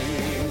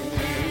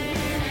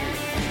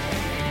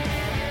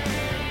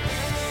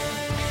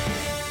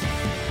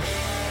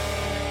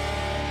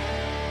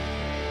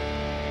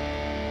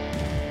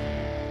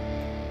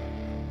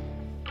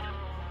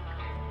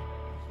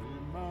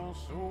 Save my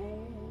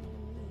soul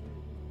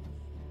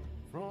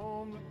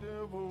from the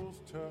devil's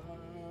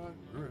tight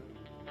grip.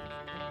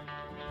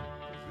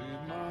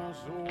 Save my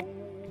soul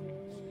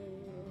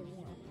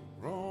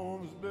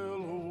from his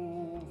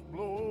bellows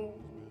blow.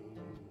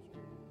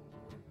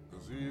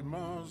 Save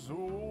my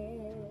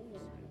soul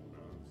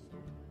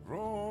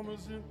from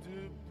his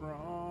empty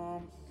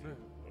promises.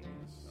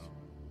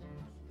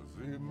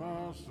 Save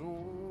my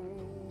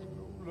soul,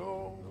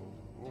 Lord,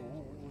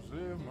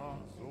 save my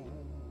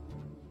soul.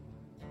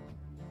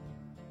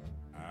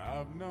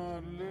 I've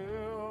not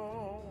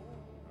lived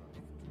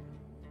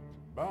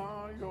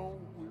by your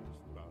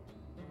wisdom.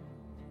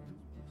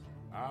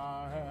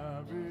 I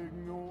have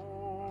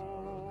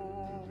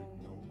ignored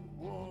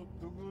what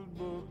the good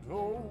book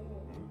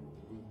told,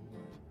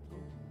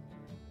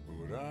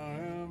 but I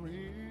am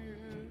here.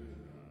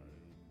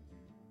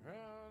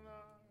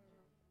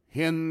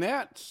 And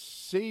that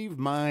Save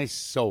My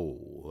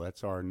Soul.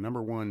 That's our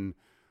number one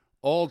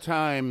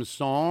all-time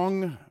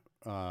song,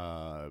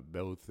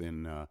 both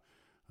in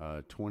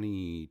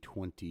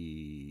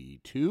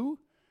 2022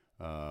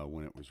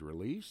 when it was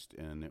released,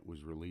 and it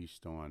was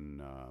released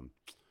on,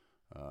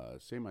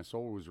 Save My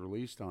Soul was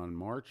released on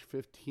March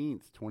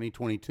 15th,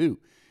 2022.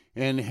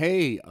 And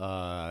hey,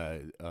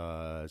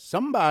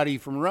 somebody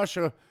from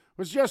Russia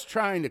was just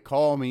trying to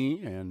call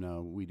me,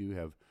 and we do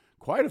have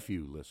quite a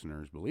few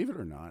listeners, believe it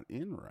or not,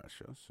 in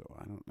Russia. So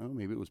I don't know.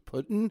 Maybe it was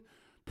Putin.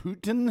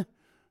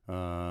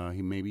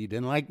 He maybe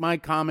didn't like my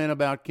comment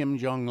about Kim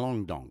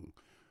Jong-Long Dong.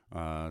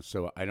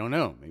 So I don't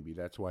know. Maybe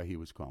that's why he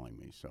was calling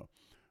me. So,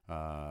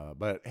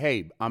 but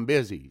hey, I'm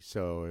busy.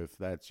 So if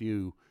that's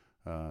you,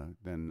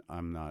 then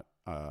I'm not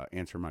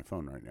answering my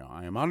phone right now.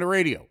 I am on the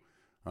radio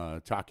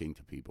talking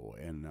to people.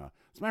 And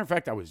as a matter of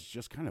fact, I was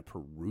just kind of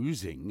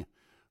perusing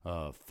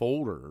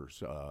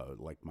folders,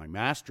 like my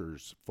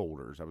master's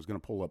folders. I was going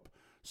to pull up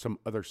some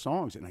other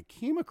songs, and I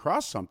came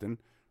across something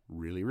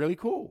really, really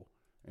cool.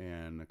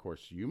 And of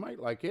course, you might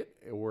like it,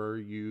 or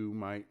you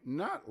might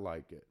not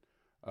like it.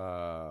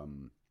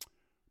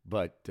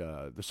 But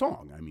the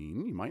song, I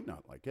mean, you might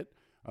not like it.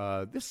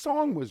 This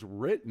song was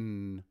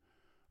written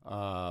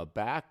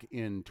back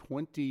in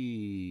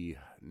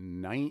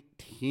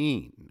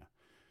 2019.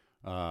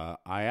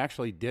 I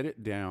actually did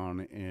it down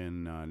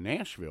in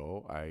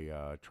Nashville.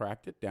 I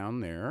tracked it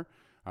down there.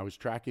 I was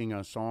tracking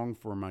a song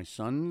for my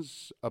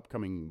son's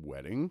upcoming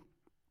wedding.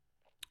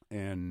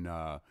 And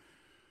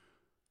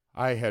I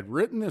had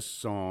written this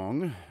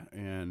song,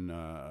 and,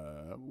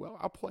 well,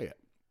 I'll play it.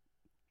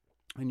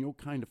 And you'll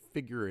kind of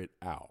figure it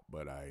out.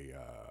 But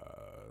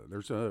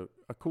there's a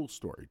cool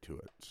story to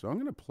it. So I'm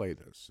going to play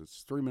this.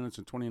 It's 3 minutes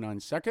and 29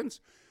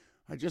 seconds.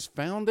 I just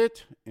found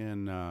it,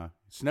 and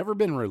it's never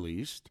been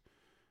released.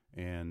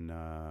 And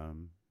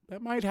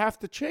that might have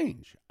to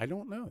change. I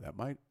don't know. That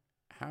might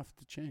have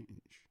to change.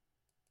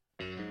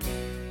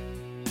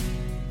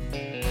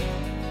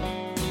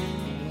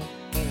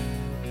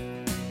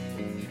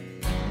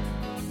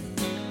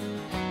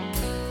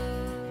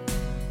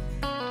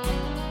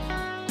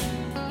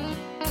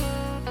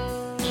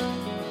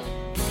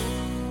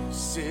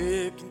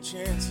 Second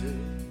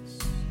chances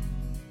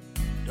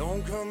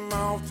don't come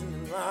often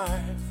in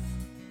life.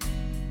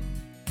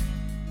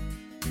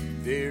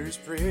 They're as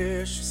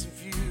precious and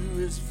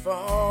few as a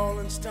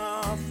falling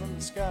star from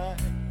the sky.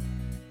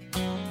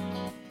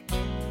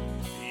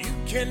 You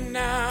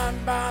cannot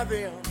buy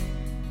them,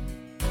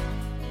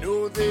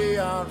 know they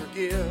are a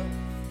gift.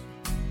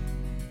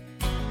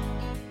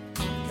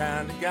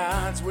 Kind of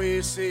God's way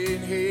of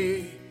saying,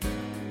 hey,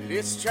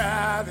 let's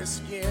try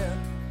this again.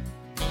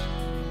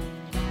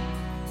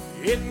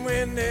 And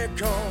when they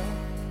come,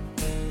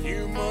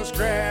 you must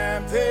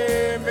grab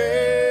them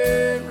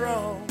and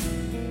run.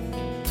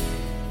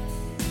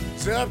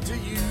 It's up to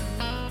you,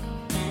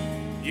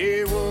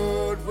 yeah,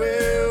 what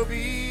will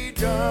be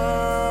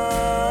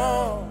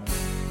done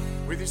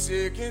with your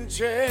second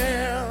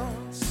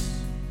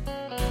chance.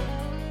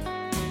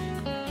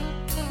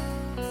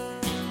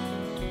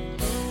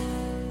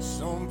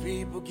 Some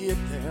people get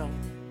them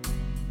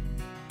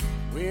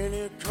when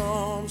it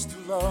comes to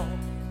love.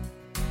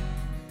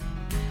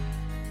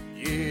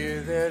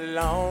 Yeah, that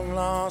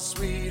long-lost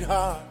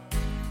sweetheart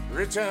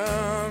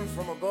returned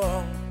from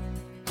above.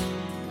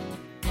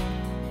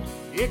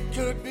 It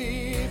could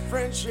be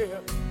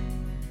friendship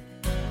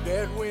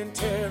that went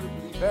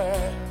terribly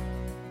bad,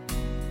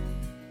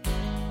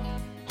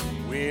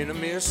 when a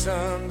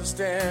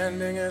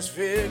misunderstanding is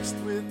fixed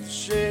with the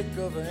shake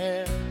of a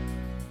hand.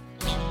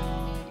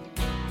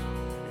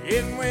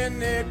 And when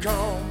they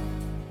come,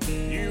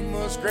 you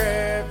must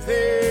grab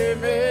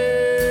them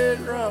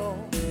and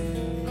run.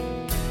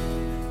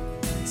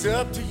 It's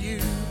up to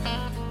you,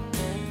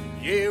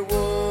 yeah,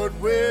 what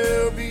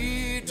will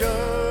be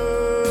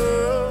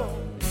done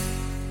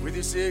with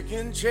your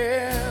second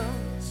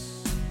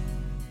chance.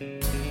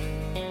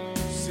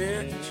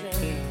 Second chance.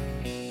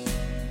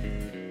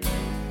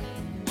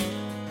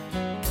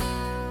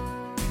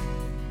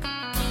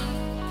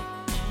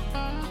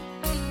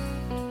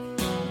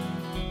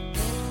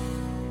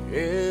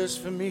 As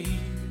for me,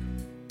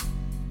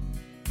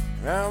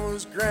 I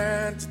was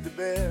granted the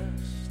best.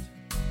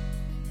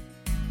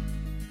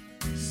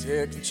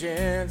 Second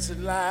chance at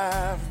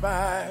life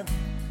by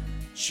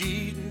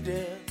cheating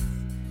death.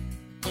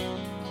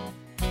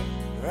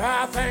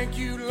 I thank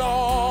you,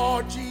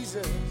 Lord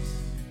Jesus,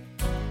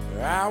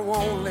 I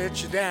won't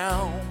let you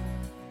down.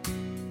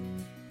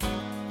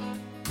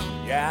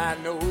 Yeah, I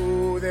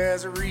know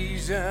there's a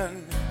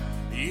reason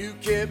you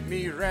kept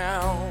me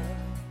around.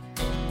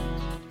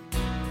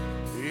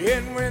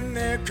 And when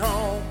they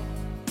come,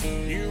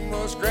 you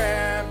must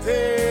grab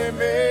them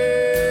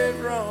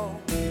and run.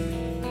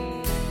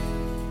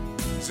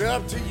 It's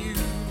up to you,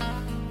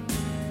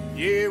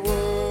 yeah,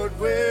 what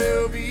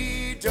will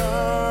be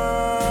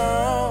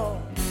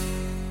done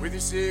with your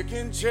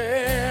second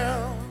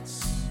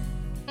chance.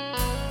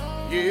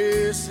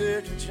 Yeah,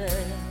 second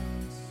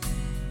chance.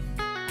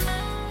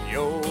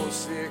 Your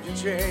second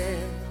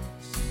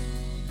chance.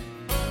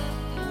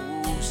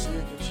 Oh,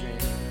 second chance.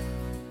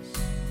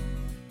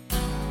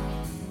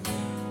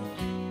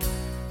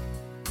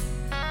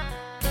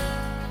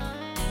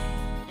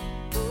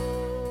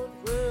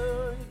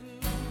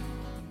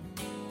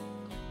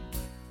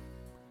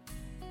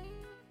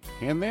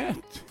 And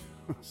that,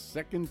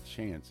 second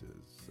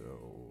chances.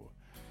 So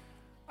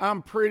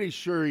I'm pretty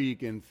sure you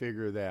can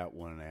figure that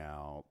one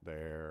out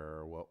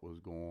there, what was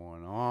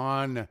going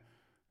on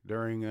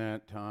during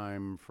that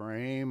time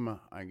frame.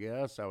 I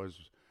guess I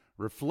was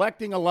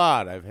reflecting a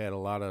lot. I've had a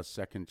lot of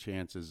second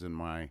chances in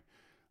my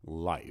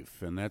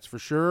life, and that's for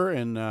sure.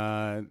 And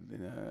I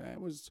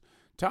was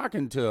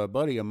talking to a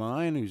buddy of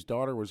mine whose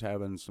daughter was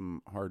having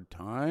some hard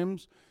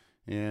times,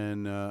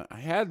 and I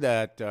had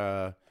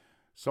that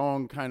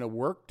song kind of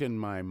worked in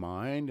my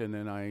mind, and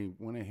then I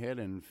went ahead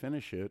and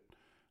finished it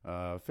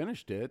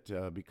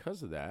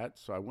because of that.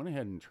 So I went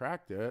ahead and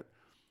tracked it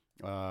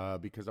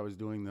because I was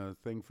doing the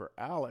thing for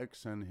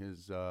Alex and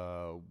his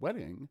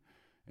wedding.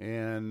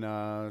 And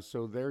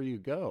so there you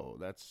go.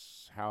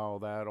 That's how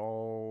that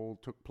all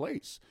took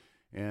place.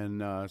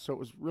 And so it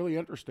was really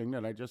interesting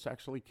that I just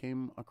actually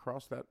came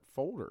across that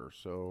folder.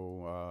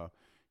 So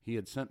he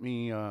had sent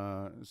me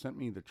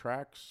the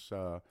tracks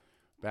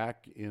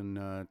back in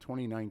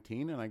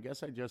 2019, and I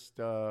guess I just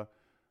put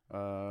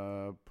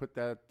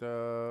that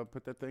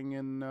thing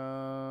in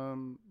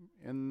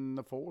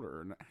the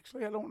folder. And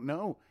actually, I don't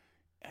know.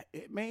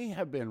 It may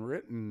have been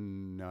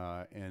written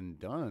and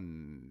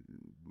done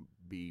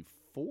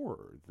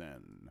before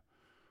then.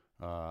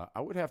 I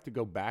would have to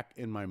go back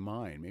in my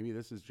mind. Maybe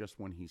this is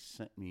just when he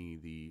sent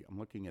me I'm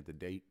looking at the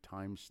date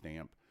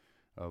timestamp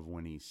of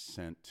when he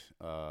sent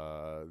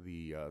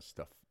the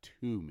stuff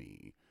to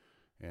me.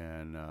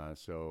 And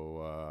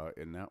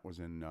and that was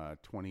in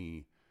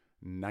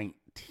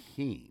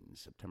 2019,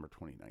 September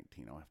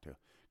 2019. I'll have to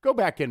go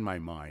back in my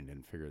mind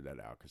and figure that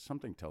out, because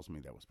something tells me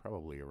that was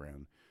probably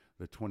around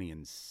the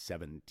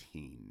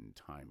 2017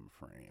 time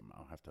frame.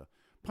 I'll have to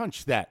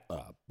punch that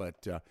up.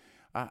 But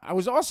I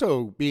was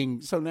also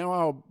so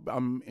now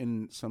I'm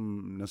in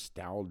some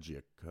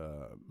nostalgic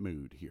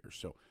mood here.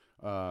 So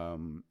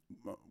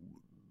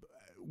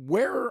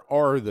Where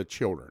Are the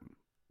Children?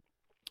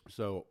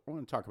 So I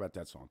want to talk about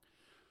that song.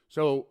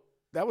 So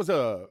that was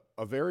a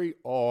very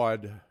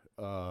odd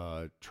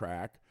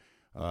track.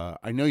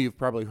 I know you've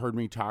probably heard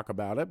me talk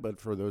about it,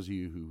 but for those of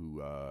you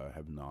who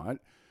have not,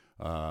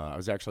 I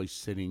was actually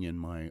sitting in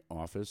my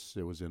office.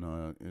 It was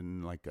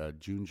in like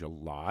June,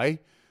 July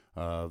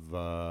of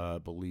I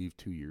believe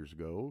 2 years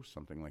ago,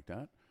 something like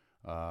that.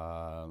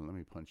 Let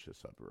me punch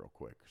this up real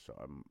quick so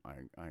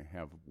I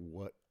have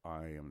what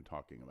I am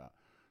talking about.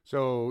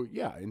 So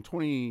yeah, in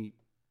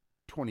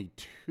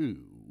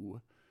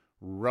 2022,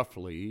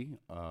 roughly,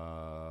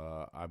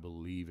 I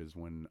believe is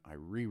when I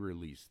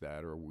re-released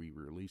that, or we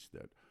released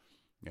it,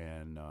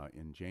 and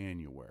in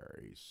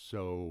January.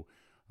 So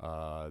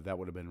that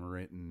would have been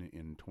written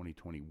in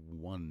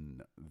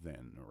 2021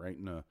 then, right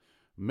in the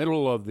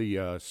middle of the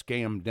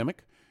scamdemic.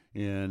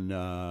 And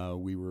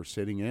we were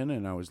sitting in,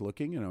 and I was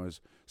looking, and I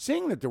was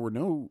seeing that there were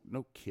no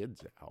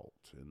kids out,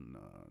 and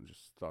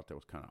just thought that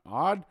was kind of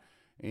odd.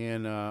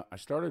 And I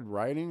started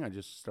writing. I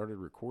just started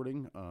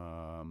recording.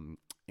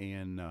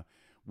 And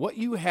what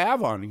you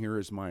have on here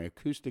is my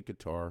acoustic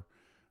guitar.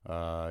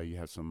 You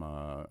have some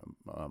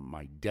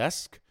my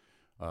desk,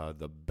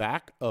 the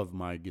back of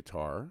my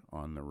guitar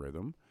on the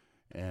rhythm,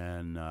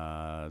 and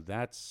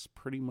that's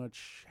pretty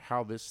much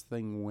how this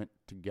thing went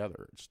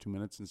together. It's 2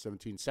 minutes and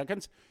 17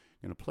 seconds.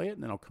 I'm going to play it,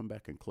 and then I'll come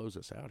back and close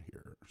us out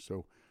here.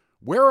 So,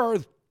 where are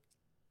the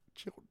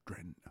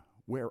children?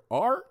 Where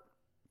are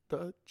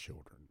the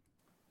children?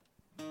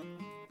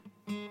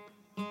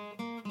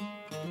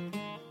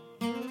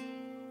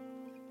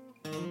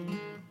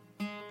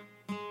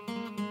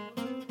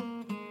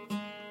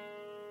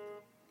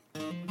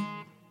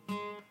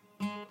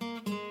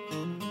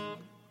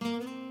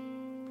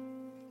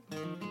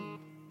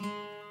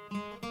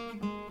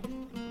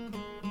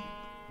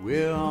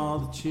 Where are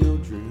the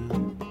children?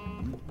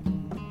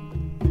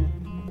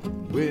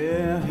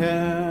 Where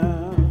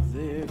have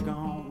they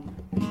gone?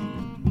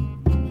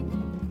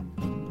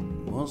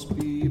 Must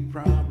be a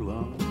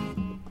problem.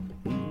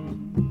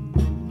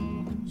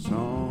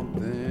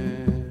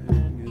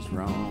 Something is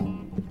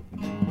wrong.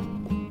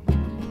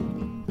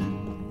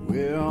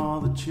 Where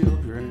are the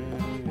children?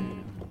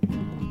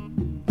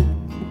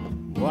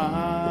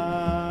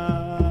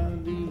 Why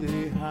do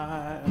they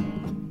hide?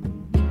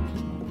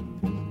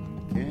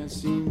 Can't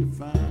seem to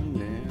find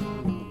them.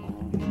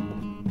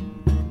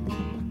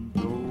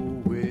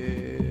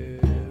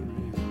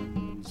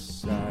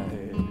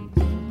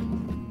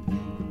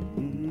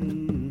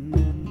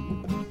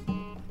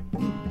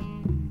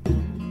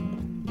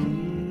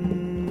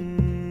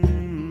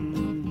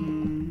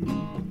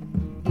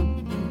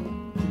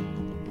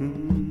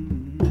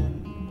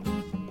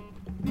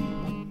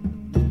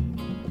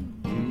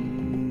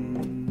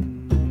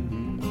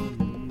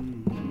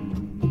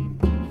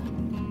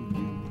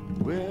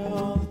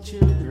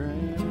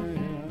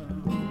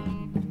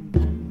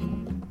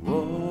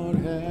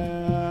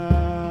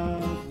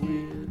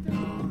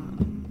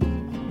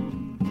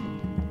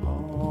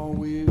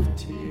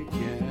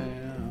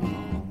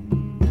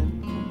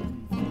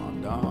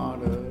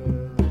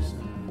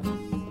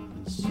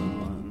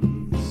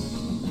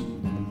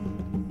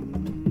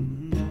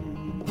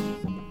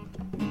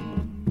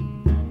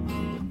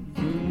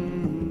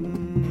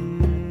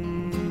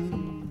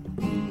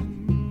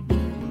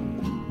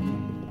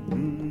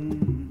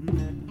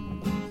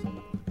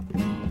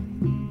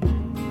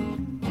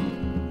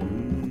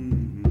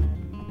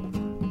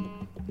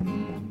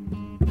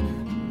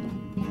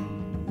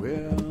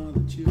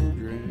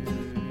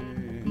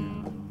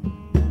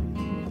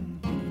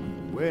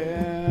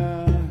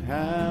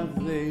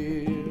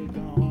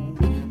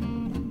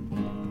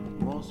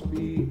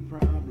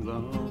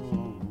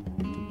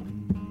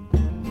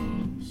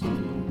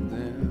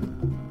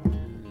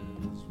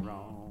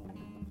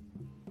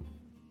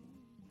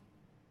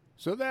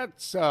 So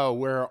that's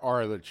Where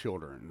Are the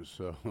Children?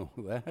 So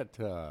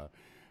that,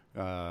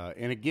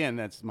 and again,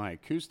 that's my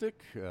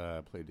acoustic.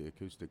 I played the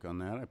acoustic on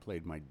that. I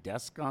played my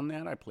desk on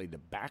that. I played the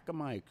back of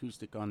my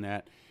acoustic on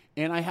that.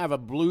 And I have a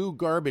blue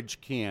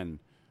garbage can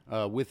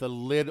with a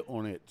lid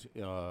on it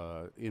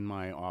in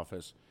my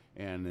office.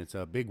 And it's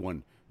a big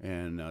one.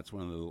 And it's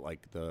one of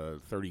the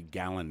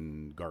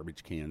 30-gallon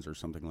garbage cans or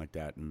something like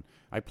that. And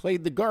I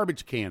played the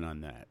garbage can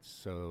on that.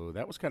 So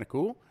that was kind of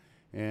cool.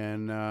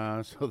 And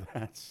so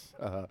that's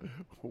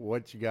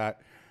what you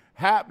got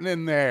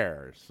happening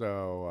there.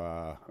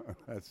 So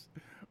that's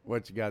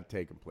what you got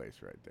taking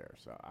place right there.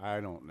 So I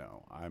don't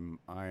know. I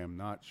am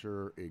not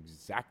sure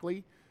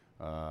exactly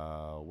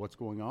what's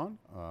going on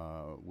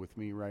with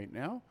me right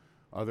now,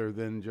 other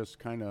than just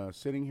kind of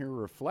sitting here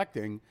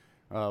reflecting,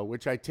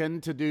 which I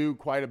tend to do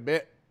quite a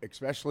bit,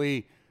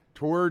 especially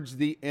towards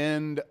the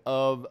end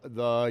of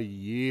the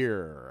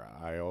year.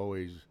 I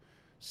always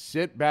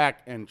sit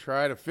back and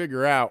try to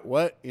figure out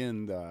what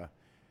in the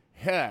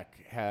heck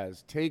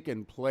has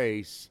taken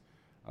place.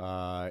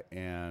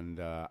 And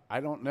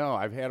I don't know.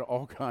 I've had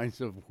all kinds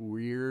of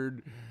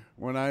weird,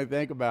 when I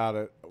think about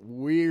it,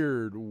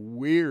 weird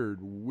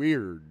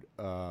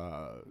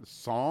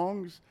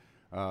songs.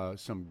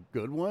 Some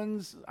good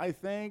ones, I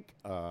think.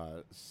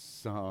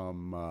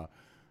 Some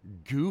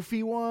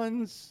goofy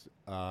ones.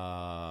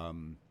 I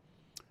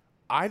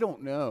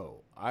don't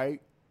know. I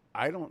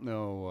don't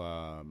know.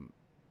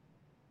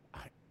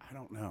 I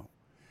don't know.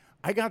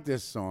 I got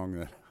this song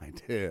that I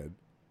did,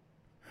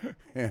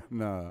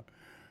 and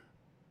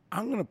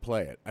I'm going to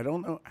play it. I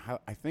don't know how.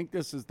 I think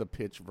this is the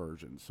pitch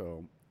version.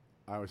 So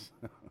I was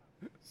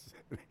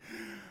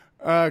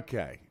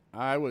okay.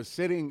 I was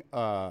sitting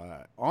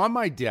on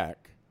my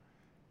deck,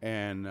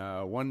 and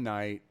one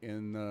night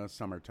in the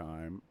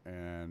summertime,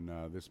 and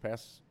this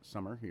past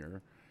summer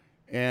here,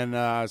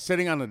 and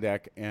sitting on the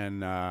deck,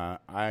 and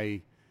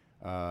I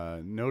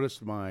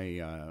noticed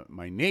my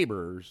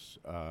neighbors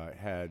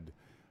had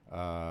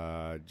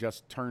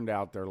just turned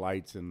out their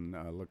lights and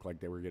looked like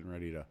they were getting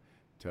ready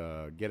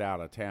to get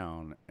out of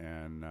town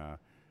and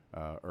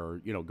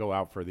or go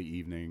out for the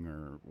evening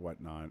or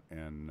whatnot.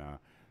 And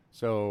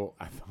so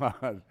I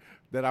thought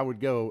that I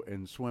would go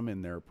and swim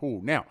in their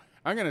pool. Now,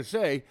 I'm going to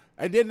say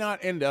I did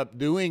not end up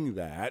doing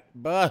that,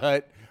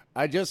 but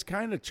I just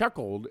kind of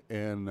chuckled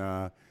and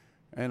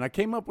I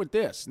came up with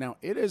this. Now,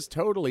 it is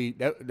totally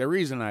the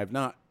reason I've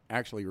not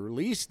actually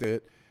released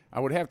it. I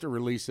would have to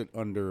release it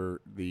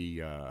under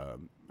the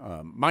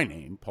my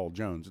name, Paul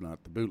Jones,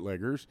 not the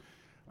Bootleggers.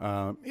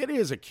 It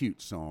is a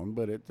cute song,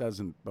 but it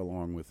doesn't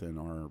belong within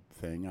our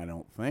thing, I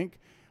don't think.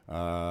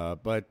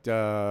 But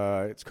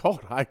it's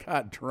called I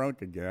Got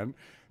Drunk Again.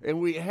 And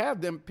we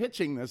have them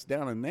pitching this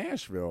down in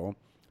Nashville,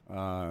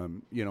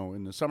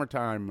 in the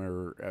summertime.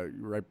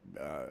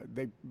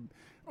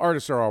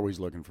 Artists are always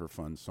looking for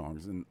fun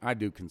songs, and I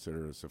do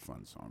consider this a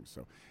fun song.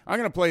 So I'm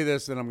going to play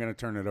this, then I'm going to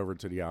turn it over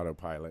to the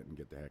autopilot and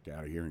get the heck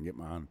out of here and get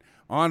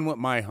on with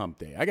my hump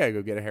day. I got to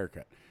go get a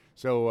haircut.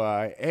 So,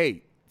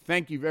 hey,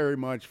 thank you very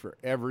much for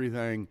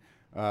everything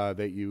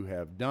that you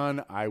have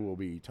done. I will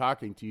be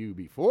talking to you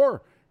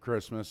before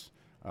Christmas,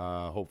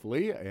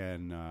 hopefully,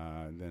 and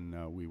then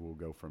we will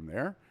go from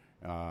there.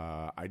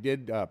 I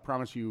did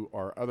promise you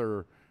our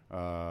other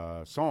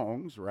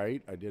songs,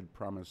 right? I did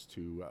promise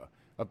to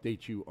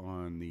update you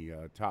on the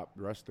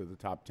rest of the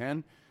top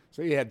 10.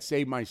 So you had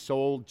Save My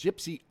Soul,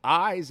 Gypsy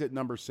Eyes at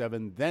number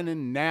 7, Then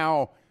and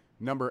Now,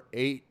 number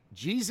 8,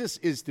 Jesus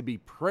Is to Be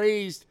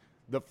Praised,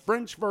 the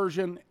French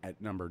version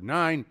at number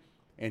 9,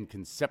 and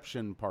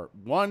Conception Part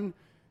 1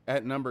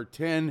 at number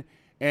 10.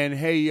 And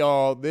hey,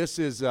 y'all, this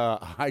is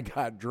I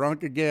Got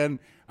Drunk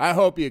Again. I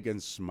hope you can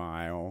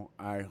smile.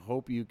 I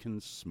hope you can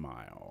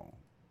smile.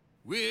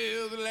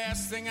 Well, the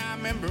last thing I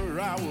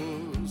remember, I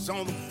was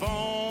on the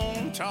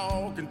phone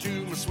talking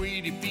to my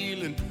sweetie,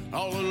 feeling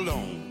all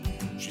alone.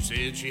 She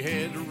said she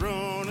had to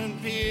run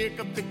and pick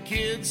up the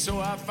kids, so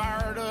I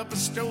fired up a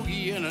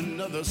stogie and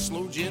another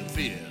slow gin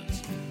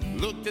fizz.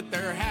 Looked at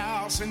their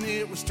house and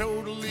it was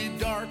totally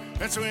dark.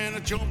 That's when I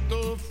jumped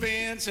the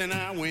fence and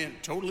I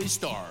went totally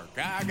stark.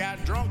 I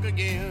got drunk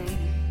again.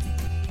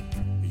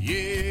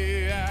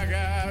 Yeah, I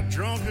got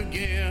drunk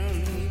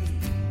again.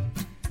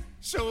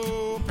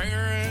 So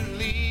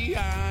apparently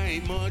I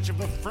ain't much of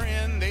a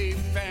friend. They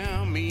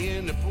found me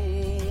in the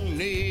pool,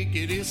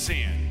 naked as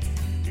sin.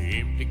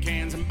 Empty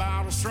cans and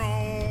bottles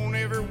thrown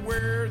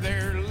everywhere.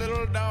 Their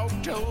little dog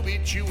Toby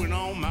chewing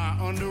on my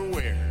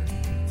underwear.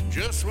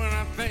 Just when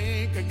I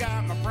think I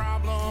got my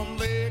problem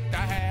licked,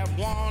 I have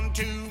one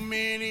too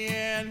many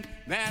and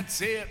that's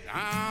it,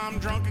 I'm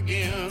drunk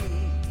again.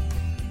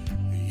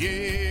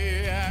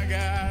 Yeah, I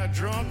got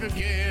drunk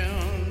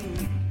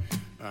again.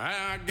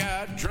 I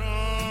got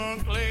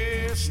drunk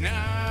last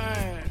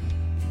night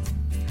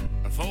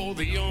for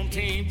the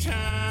umpteenth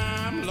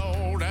time.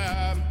 Lord,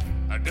 I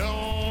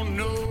don't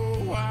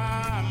know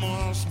why.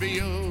 Must be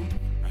a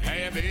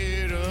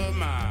habit of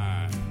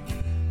mine.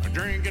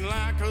 Drinking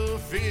like a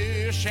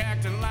fish,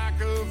 acting like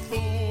a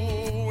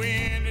fool,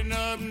 ending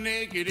up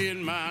naked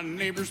in my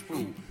neighbor's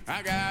pool.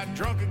 I got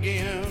drunk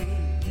again.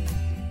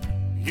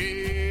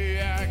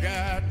 Yeah, I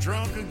got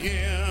drunk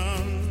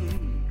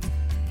again.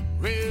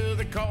 Well,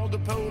 they called the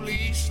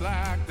police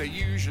like they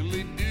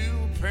usually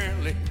do.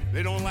 Apparently,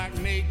 they don't like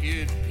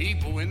naked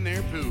people in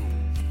their pool.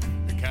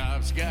 The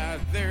cops got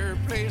there,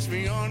 placed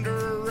me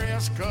under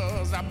arrest,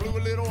 'cause I blew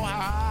a little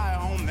high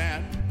on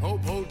that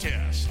po-po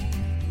test.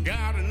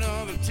 Got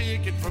another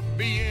ticket for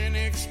being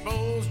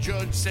exposed.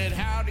 Judge said,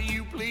 how do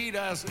you plead?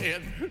 I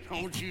said,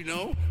 don't you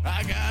know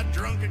I got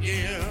drunk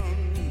again.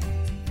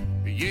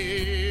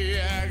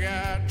 Yeah, I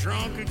got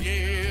drunk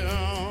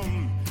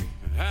again.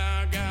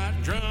 I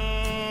got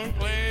drunk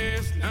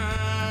last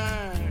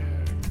night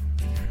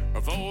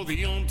for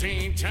the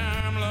umpteenth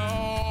time.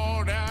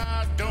 Lord,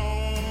 I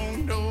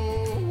don't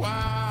know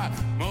why.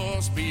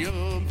 Must be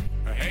a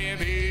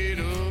habit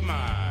of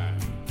mine.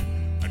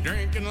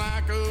 Drinking drinking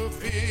like a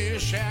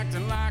fish,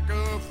 acting like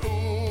a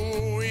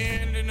fool,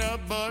 ending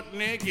up butt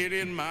naked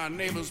in my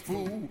neighbor's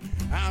pool.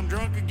 I'm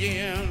drunk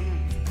again.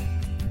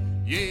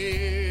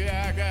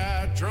 Yeah, I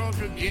got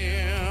drunk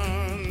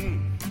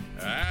again.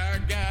 I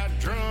got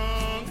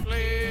drunk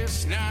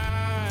last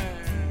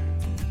night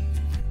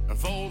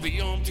for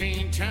the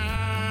umpteenth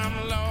time.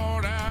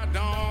 Lord, I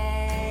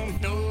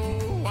don't know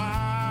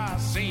why.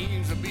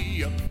 Seems to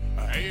be a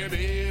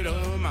habit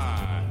of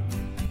mine.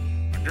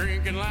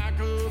 Drinking like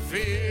a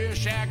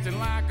fish, acting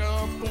like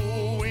a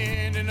fool,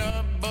 ending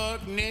up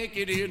buck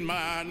naked in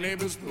my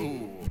neighbor's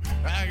pool.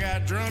 I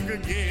got drunk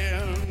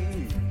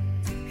again.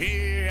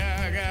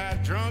 Yeah, I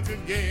got drunk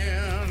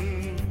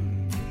again.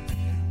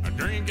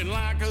 Drinking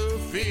like a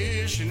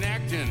fish and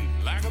acting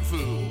like a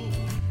fool,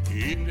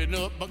 ending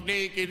up buck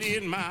naked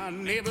in my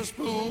neighbor's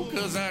pool.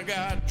 'Cause I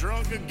got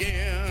drunk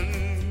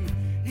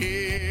again.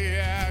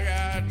 Yeah,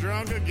 I got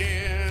drunk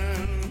again.